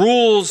of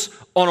rules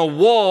on a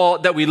wall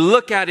that we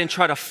look at and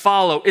try to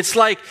follow. It's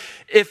like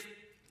if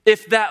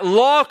that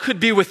law could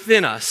be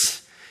within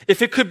us,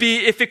 if it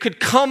could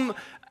come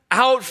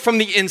out from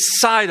the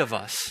inside of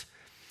us,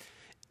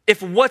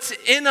 if what's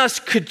in us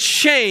could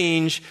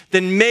change,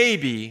 then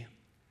maybe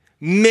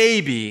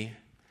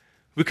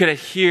we could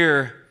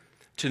adhere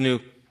to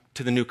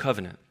the new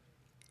covenant.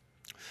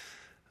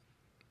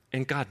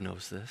 And God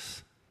knows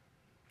this.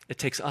 It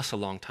takes us a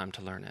long time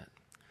to learn it.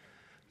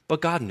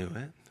 But God knew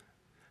it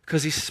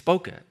because he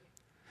spoke it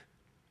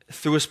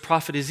through his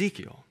prophet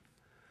Ezekiel.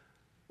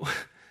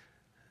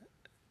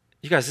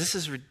 You guys,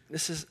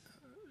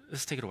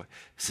 let's take it away.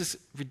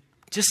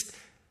 Just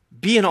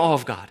be in awe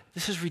of God.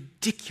 This is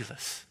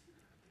ridiculous.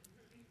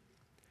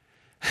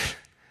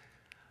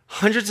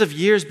 Hundreds of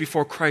years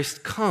before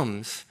Christ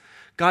comes,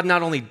 God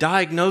not only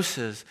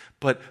diagnoses,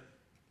 but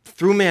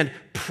through man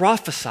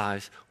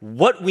prophesies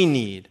what we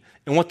need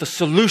and what the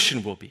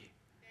solution will be.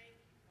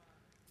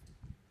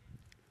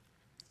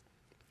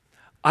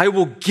 I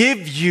will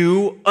give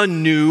you a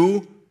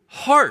new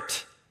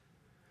heart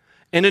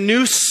and a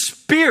new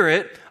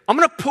spirit I'm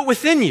going to put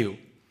within you.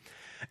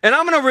 And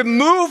I'm going to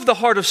remove the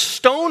heart of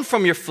stone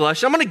from your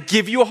flesh. I'm going to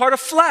give you a heart of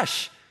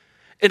flesh.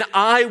 And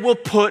I will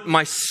put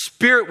my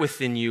spirit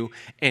within you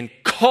and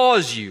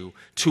cause you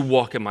to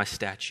walk in my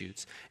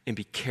statutes and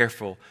be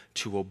careful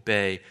to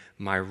obey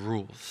my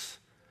rules.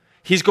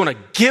 He's going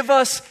to give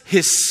us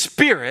his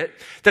spirit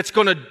that's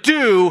going to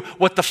do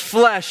what the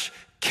flesh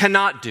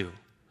cannot do.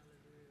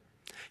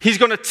 He's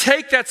going to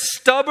take that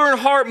stubborn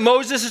heart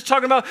Moses is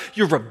talking about.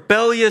 You're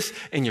rebellious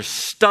and you're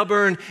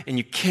stubborn and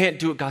you can't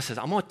do it. God says,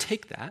 I'm going to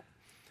take that.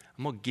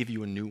 I'm going to give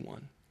you a new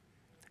one.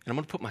 And I'm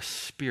going to put my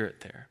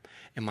spirit there.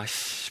 And my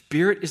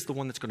spirit is the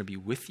one that's going to be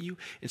with you.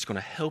 It's going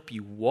to help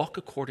you walk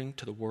according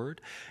to the word.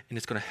 And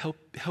it's going to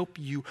help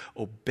you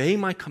obey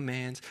my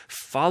commands,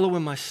 follow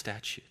in my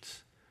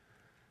statutes.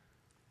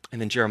 And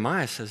then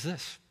Jeremiah says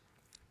this.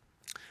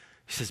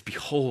 He says,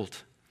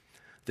 behold,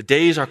 the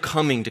days are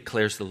coming,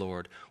 declares the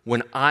Lord,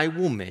 when I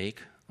will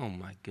make, oh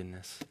my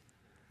goodness.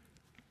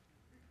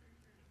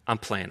 I'm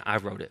playing. I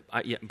wrote it.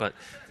 But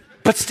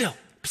still,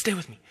 stay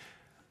with me.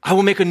 I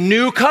will make a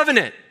new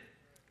covenant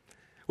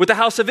with the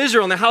house of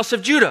Israel and the house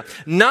of Judah,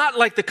 not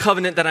like the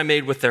covenant that I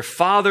made with their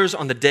fathers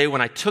on the day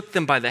when I took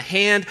them by the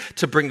hand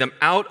to bring them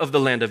out of the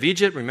land of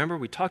Egypt. Remember,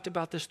 we talked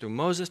about this through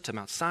Moses to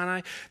Mount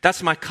Sinai.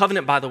 That's my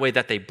covenant, by the way,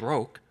 that they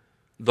broke,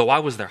 though I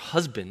was their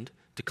husband,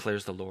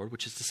 declares the Lord,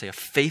 which is to say a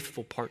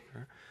faithful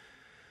partner.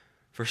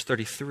 Verse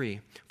 33,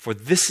 for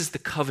this is the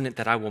covenant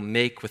that I will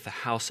make with the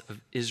house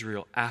of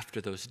Israel after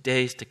those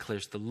days,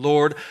 declares the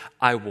Lord.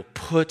 I will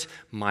put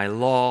my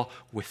law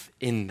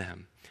within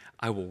them.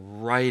 I will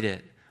write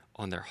it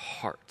on their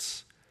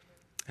hearts,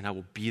 and I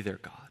will be their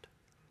God,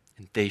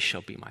 and they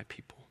shall be my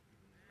people.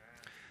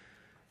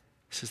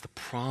 This is the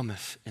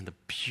promise and the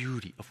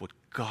beauty of what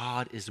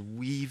God is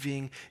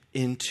weaving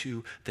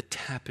into the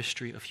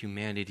tapestry of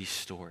humanity's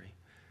story.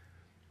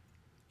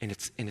 And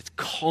it's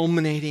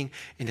culminating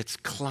and it's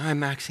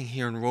climaxing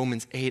here in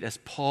Romans 8 as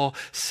Paul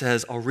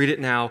says, I'll read it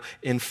now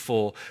in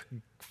full.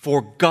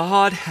 For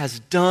God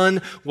has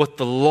done what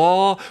the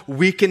law,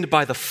 weakened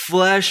by the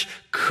flesh,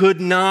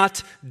 could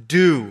not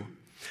do.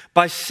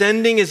 By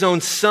sending his own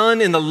son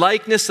in the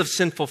likeness of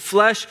sinful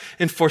flesh,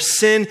 and for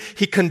sin,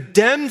 he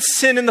condemned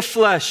sin in the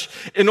flesh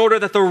in order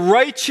that the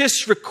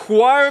righteous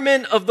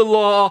requirement of the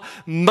law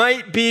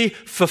might be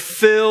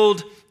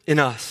fulfilled in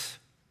us.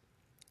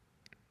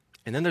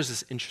 And then there's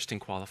this interesting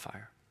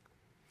qualifier,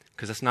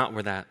 because that's not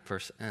where that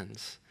verse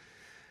ends.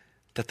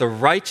 That the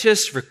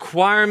righteous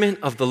requirement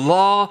of the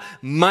law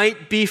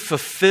might be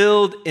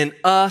fulfilled in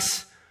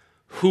us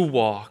who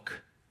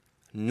walk,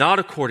 not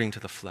according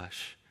to the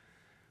flesh,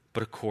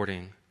 but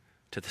according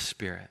to the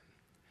Spirit.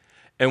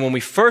 And when we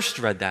first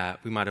read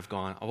that, we might have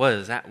gone, oh, what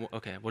is that?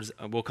 Okay,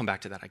 we'll come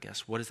back to that, I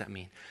guess. What does that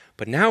mean?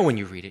 But now when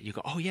you read it, you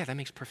go, oh yeah, that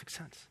makes perfect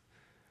sense.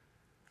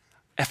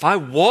 If I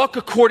walk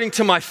according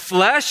to my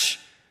flesh,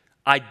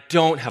 I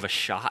don't have a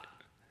shot.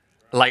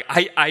 Like,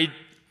 I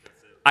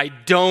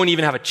don't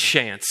even have a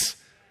chance,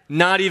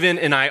 not even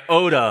an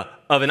iota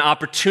of an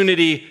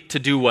opportunity to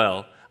do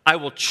well. I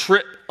will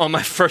trip on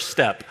my first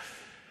step.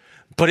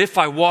 But if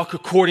I walk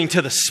according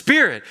to the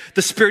Spirit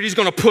He's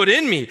going to put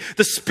in me,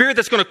 the Spirit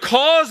that's going to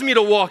cause me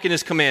to walk in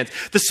His commands,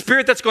 the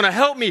Spirit that's going to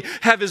help me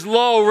have His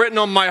law written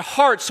on my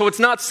heart, so it's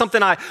not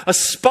something I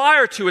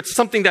aspire to, it's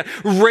something that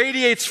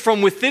radiates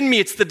from within me,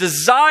 it's the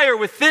desire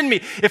within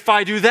me. If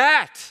I do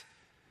that,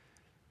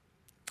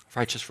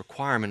 righteous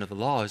requirement of the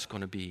law is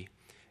going to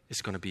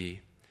be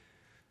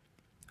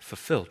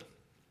fulfilled.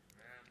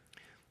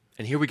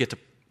 And here we get to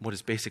what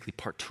is basically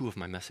part 2 of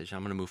my message.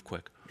 I'm going to move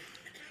quick.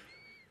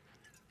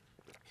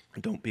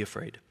 Don't be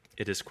afraid.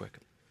 It is quick.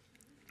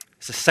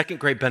 It's the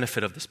second great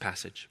benefit of this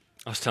passage.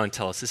 I was telling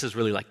Tellis, this is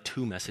really like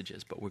 2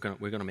 messages, but we're going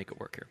to make it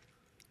work here.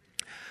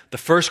 The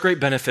first great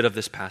benefit of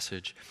this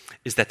passage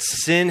is that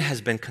sin has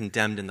been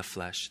condemned in the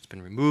flesh. It's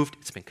been removed.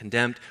 It's been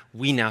condemned.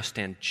 We now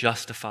stand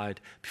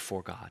justified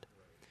before God.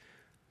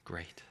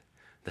 Great.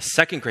 The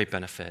second great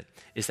benefit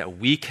is that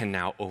we can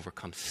now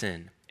overcome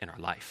sin in our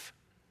life.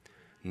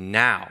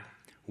 Now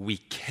we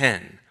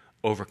can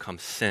overcome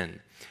sin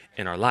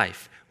in our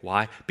life.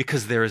 Why?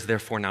 Because there is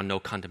therefore now no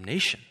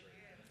condemnation.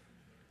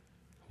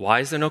 Why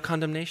is there no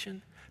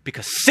condemnation?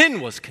 Because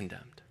sin was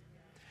condemned.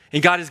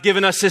 And God has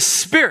given us His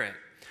Spirit.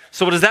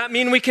 So what does that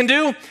mean we can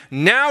do?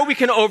 Now we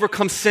can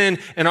overcome sin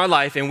in our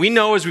life. And we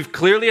know, as we've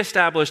clearly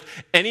established,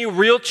 any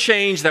real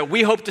change that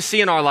we hope to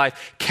see in our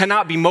life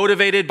cannot be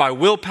motivated by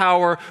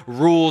willpower,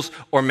 rules,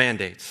 or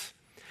mandates.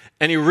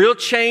 Any real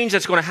change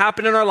that's going to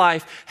happen in our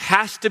life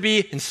has to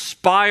be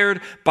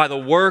inspired by the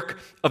work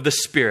of the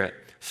Spirit.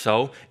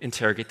 So,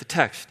 interrogate the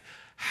text.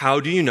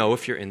 How do you know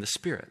if you're in the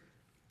Spirit?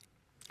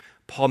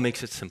 Paul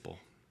makes it simple.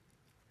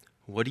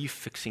 What are you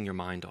fixing your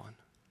mind on?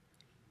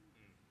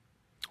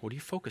 What are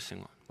you focusing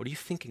on? What are you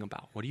thinking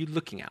about? What are you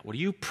looking at? What are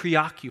you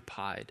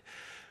preoccupied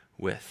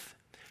with?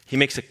 He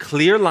makes a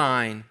clear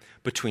line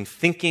between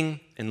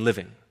thinking and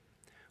living.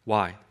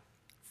 Why?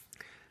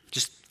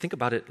 Just think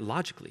about it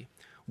logically.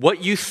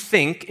 What you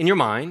think in your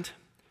mind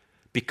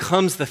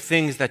becomes the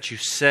things that you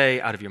say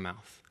out of your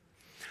mouth.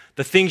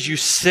 The things you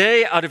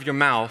say out of your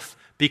mouth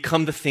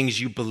become the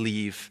things you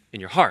believe in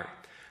your heart.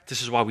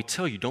 This is why we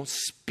tell you, don't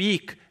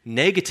speak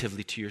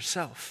negatively to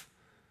yourself.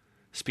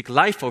 Speak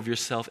life over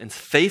yourself and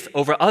faith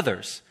over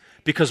others.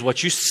 Because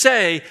what you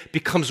say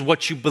becomes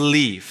what you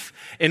believe.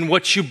 And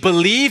what you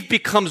believe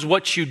becomes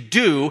what you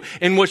do.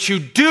 And what you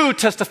do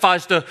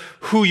testifies to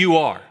who you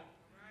are.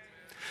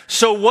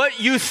 So what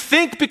you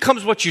think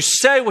becomes what you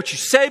say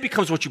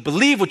becomes what you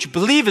believe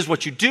is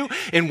what you do,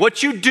 and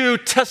what you do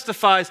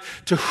testifies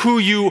to who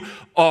you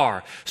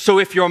are. So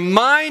if your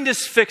mind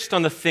is fixed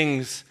on the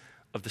things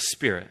of the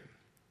Spirit,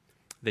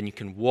 then you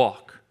can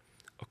walk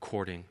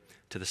according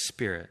to the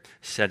Spirit.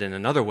 Said in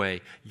another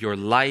way, your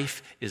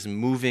life is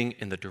moving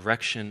in the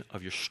direction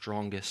of your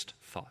strongest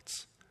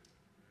thoughts.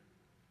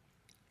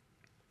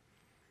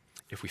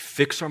 If we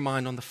fix our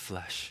mind on the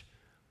flesh,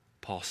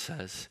 Paul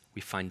says,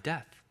 we find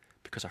death.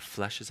 Because our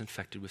flesh is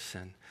infected with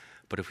sin.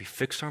 But if we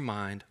fix our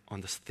mind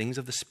on the things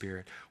of the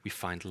Spirit, we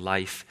find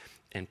life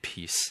and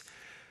peace.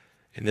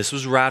 And this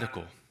was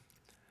radical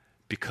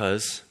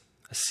because,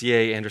 as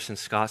C.A. Anderson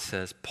Scott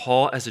says,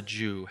 Paul as a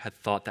Jew had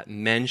thought that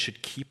men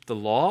should keep the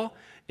law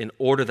in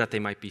order that they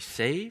might be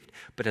saved.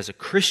 But as a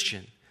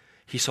Christian,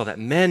 he saw that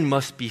men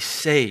must be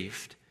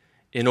saved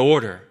in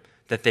order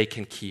that they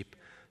can keep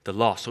the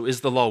law. So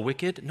is the law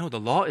wicked? No, the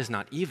law is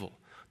not evil.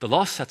 The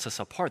law sets us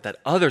apart, that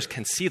others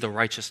can see the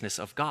righteousness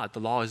of God. The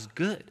law is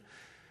good.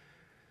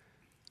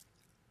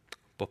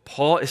 But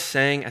Paul is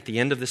saying at the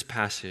end of this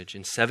passage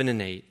in 7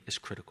 and 8 is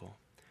critical.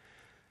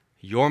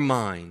 Your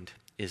mind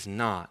is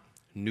not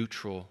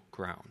neutral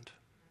ground.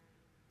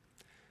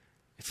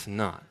 It's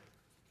not.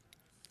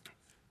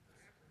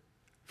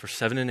 For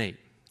 7 and 8,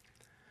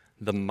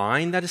 the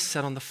mind that is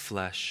set on the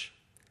flesh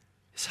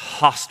is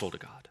hostile to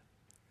God.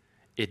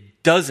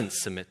 It doesn't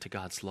submit to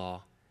God's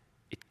law.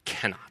 It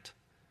cannot.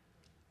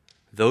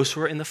 Those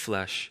who are in the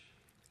flesh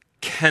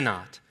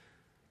cannot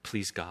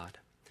please God.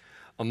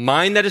 A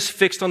mind that is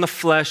fixed on the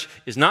flesh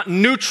is not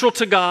neutral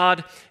to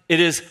God. It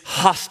is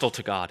hostile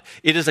to God.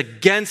 It is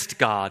against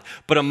God.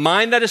 But a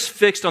mind that is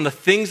fixed on the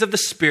things of the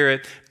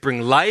Spirit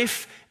bring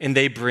life and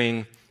they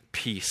bring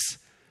peace.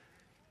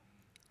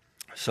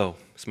 So,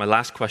 it's my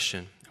last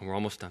question, and we're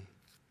almost done.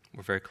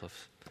 We're very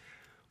close.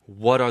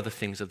 What are the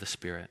things of the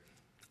Spirit?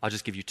 I'll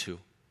just give you 2.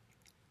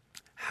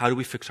 How do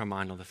we fix our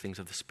mind on the things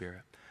of the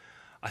Spirit?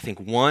 I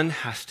think one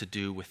has to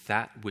do with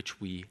that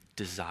which we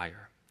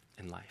desire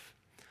in life.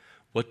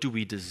 What do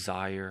we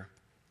desire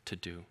to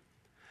do?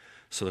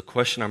 So the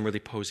question I'm really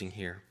posing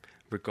here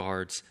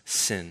regards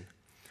sin.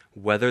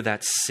 Whether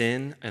that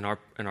sin and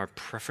our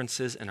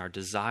preferences and our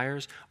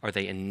desires, are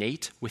they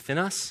innate within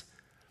us?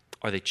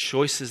 Are they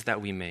choices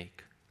that we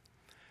make?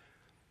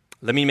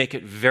 Let me make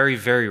it very,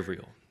 very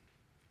real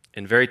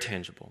and very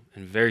tangible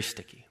and very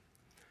sticky.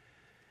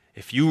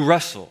 If you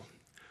wrestle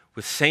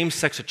with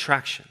same-sex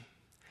attraction,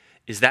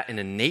 is that an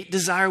innate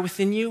desire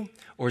within you,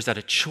 or is that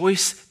a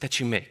choice that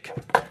you make?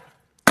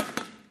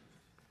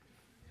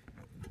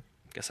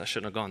 Guess I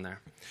shouldn't have gone there.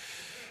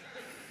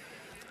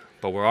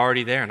 But we're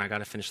already there, and I got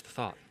to finish the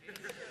thought.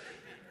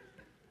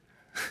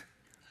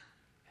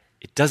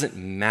 It doesn't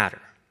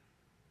matter.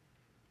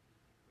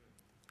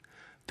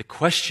 The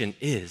question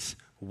is,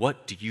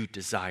 what do you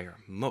desire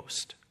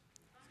most?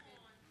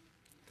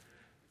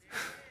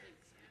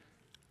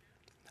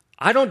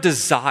 I don't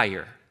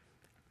desire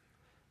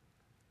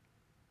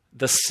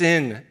the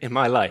sin in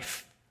my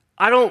life.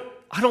 I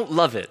don't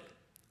love it.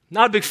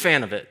 Not a big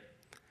fan of it.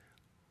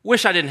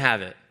 Wish I didn't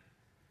have it.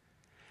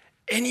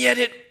 And yet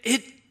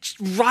it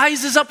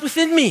rises up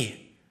within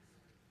me.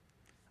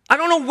 I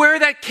don't know where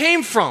that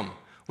came from.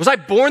 Was I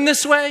born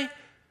this way?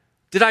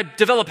 Did I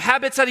develop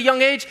habits at a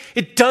young age?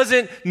 It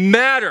doesn't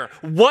matter.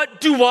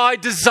 What do I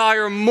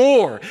desire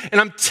more?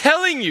 And I'm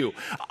telling you,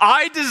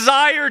 I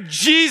desire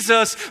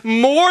Jesus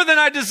more than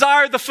I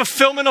desire the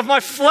fulfillment of my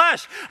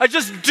flesh. I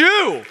just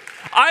do.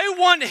 I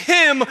want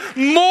him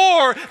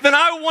more than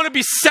I want to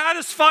be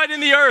satisfied in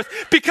the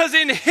earth, because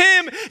in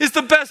him is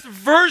the best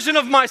version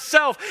of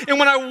myself. And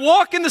when I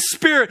walk in the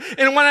Spirit,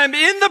 and when I'm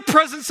in the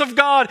presence of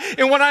God,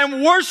 and when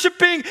I'm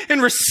worshiping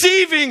and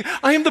receiving,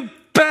 I am the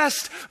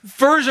best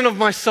version of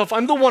myself.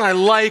 I'm the one I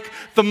like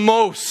the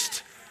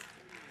most.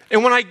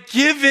 And when I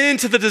give in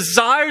to the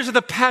desires or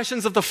the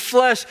passions of the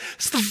flesh,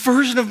 it's the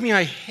version of me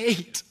I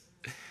hate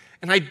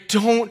and I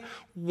don't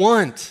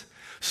want.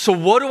 So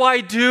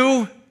what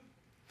do?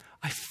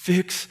 I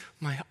fix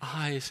my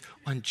eyes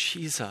on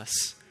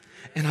Jesus.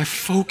 And I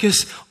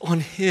focus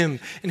on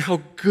him and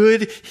how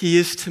good he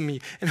is to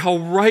me and how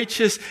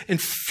righteous and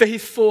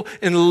faithful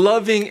and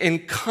loving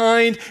and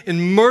kind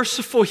and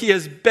merciful he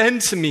has been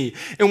to me.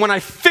 And when I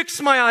fix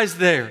my eyes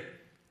there,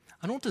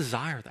 I don't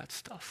desire that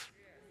stuff.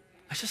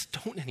 I just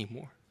don't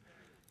anymore.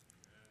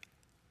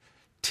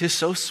 'Tis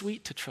so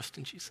sweet to trust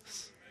in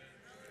Jesus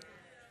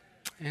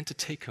and to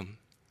take him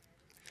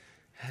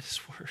at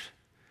his word.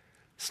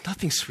 It's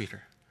nothing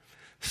sweeter.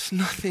 It's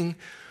nothing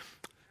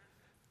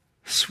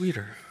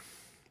sweeter.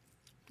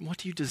 What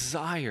do you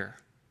desire?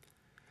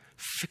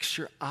 Fix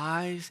your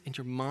eyes and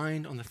your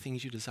mind on the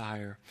things you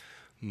desire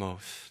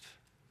most.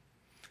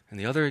 And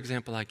the other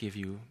example I give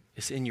you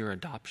is in your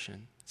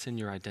adoption. It's in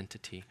your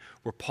identity.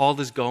 Where Paul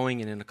is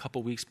going, and in a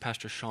couple weeks,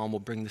 Pastor Sean will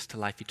bring this to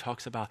life. He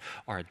talks about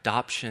our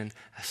adoption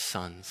as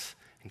sons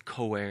and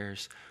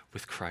co-heirs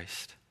with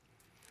Christ.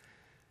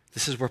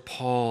 This is where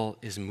Paul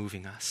is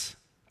moving us.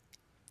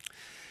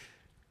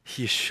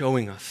 He is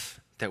showing us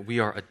that we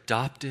are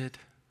adopted,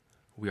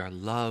 we are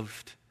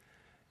loved,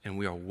 and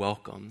we are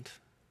welcomed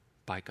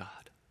by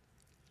God.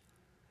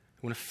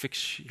 You want to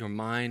fix your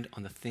mind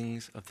on the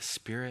things of the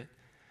Spirit?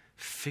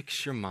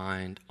 Fix your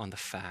mind on the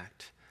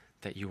fact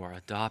that you are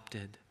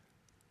adopted,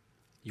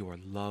 you are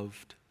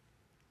loved,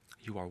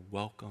 you are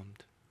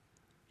welcomed,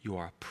 you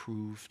are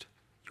approved,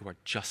 you are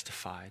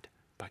justified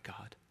by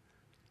God.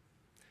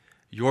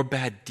 Your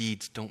bad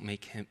deeds don't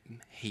make him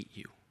hate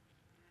you.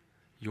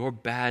 Your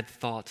bad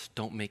thoughts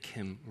don't make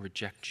him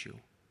reject you.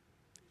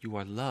 You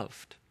are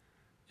loved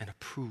and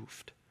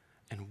approved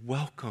and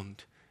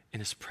welcomed in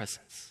his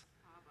presence.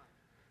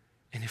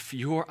 And if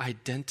your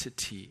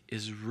identity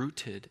is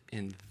rooted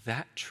in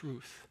that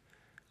truth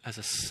as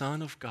a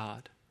son of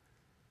God,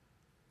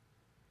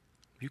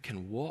 you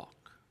can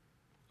walk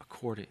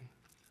according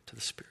to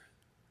the Spirit.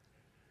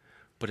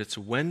 But it's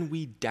when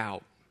we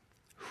doubt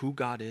who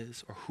God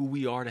is or who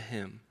we are to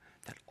him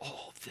that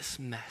all this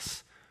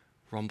mess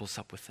rumbles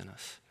up within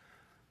us.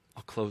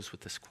 I'll close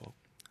with this quote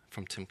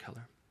from Tim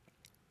Keller.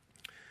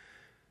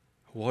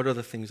 What are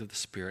the things of the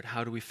Spirit?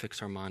 How do we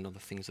fix our mind on the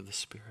things of the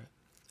Spirit?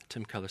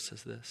 Tim Keller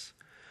says this: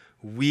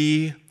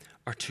 we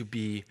are to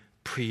be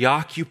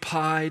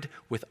preoccupied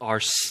with our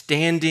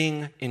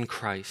standing in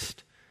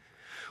Christ.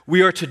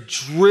 We are to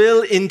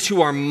drill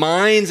into our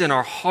minds and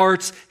our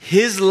hearts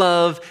his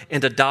love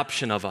and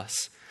adoption of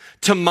us.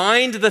 To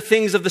mind the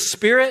things of the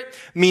Spirit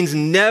means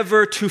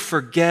never to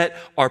forget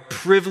our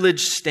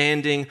privileged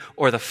standing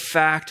or the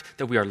fact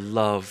that we are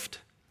loved,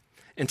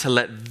 and to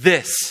let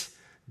this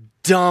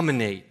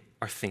dominate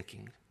our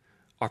thinking,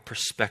 our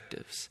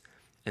perspectives,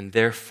 and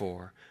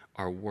therefore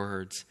our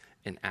words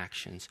and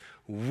actions.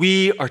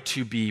 We are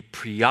to be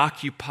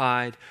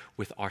preoccupied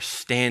with our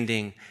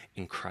standing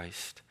in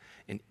Christ.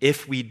 And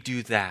if we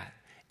do that,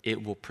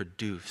 it will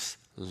produce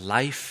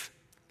life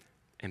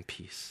and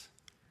peace.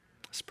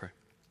 Let's pray.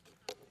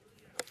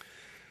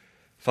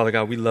 Father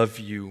God, we love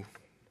you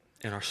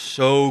and are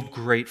so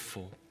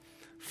grateful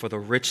for the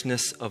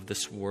richness of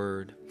this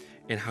word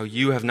and how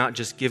you have not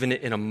just given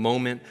it in a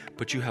moment,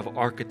 but you have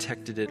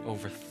architected it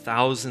over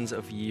thousands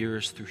of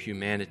years through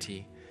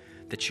humanity,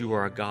 that you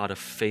are a God of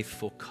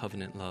faithful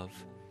covenant love.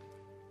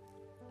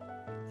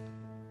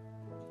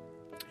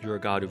 You're a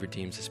God who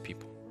redeems his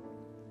people.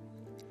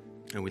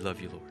 And we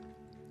love you, Lord.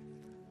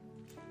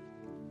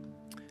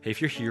 Hey, if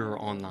you're here or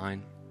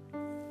online,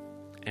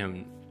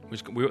 and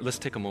let's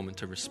take a moment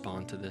to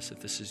respond to this if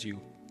this is you.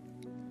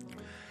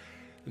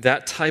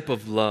 That type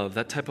of love,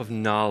 that type of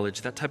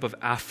knowledge, that type of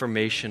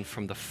affirmation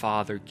from the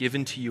Father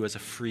given to you as a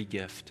free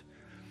gift,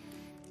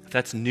 if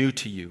that's new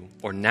to you,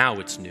 or now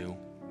it's new,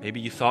 Maybe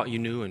you thought you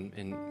knew,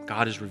 and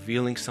God is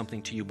revealing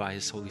something to you by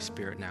his Holy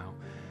Spirit now.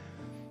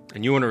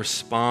 And you want to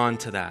respond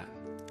to that.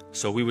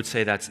 So we would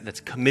say that's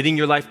committing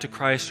your life to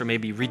Christ, or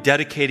maybe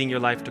rededicating your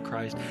life to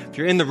Christ. If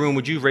you're in the room,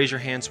 would you raise your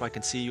hand so I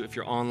can see you? If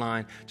you're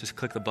online, just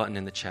click the button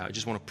in the chat. I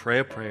just want to pray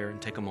a prayer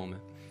and take a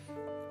moment.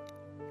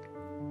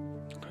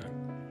 Okay.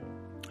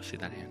 I see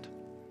that hand.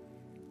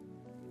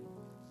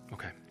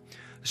 Okay.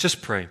 Let's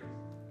just pray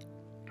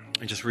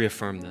and just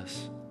reaffirm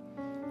this.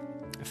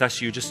 If that's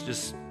you,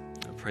 just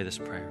pray this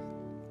prayer.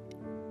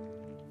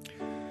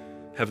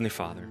 Heavenly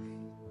Father,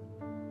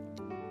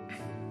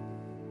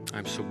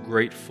 I'm so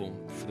grateful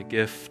for the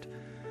gift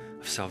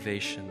of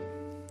salvation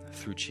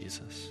through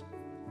Jesus.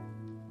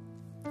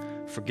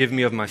 Forgive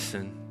me of my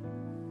sin.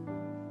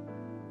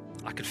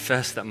 I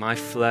confess that my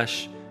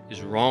flesh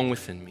is wrong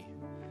within me,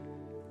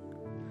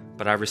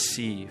 but I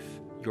receive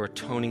your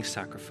atoning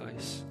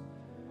sacrifice,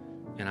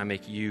 and I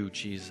make you,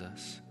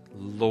 Jesus,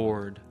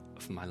 Lord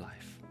of my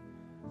life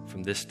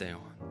from this day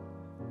on.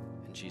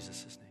 In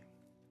Jesus' name.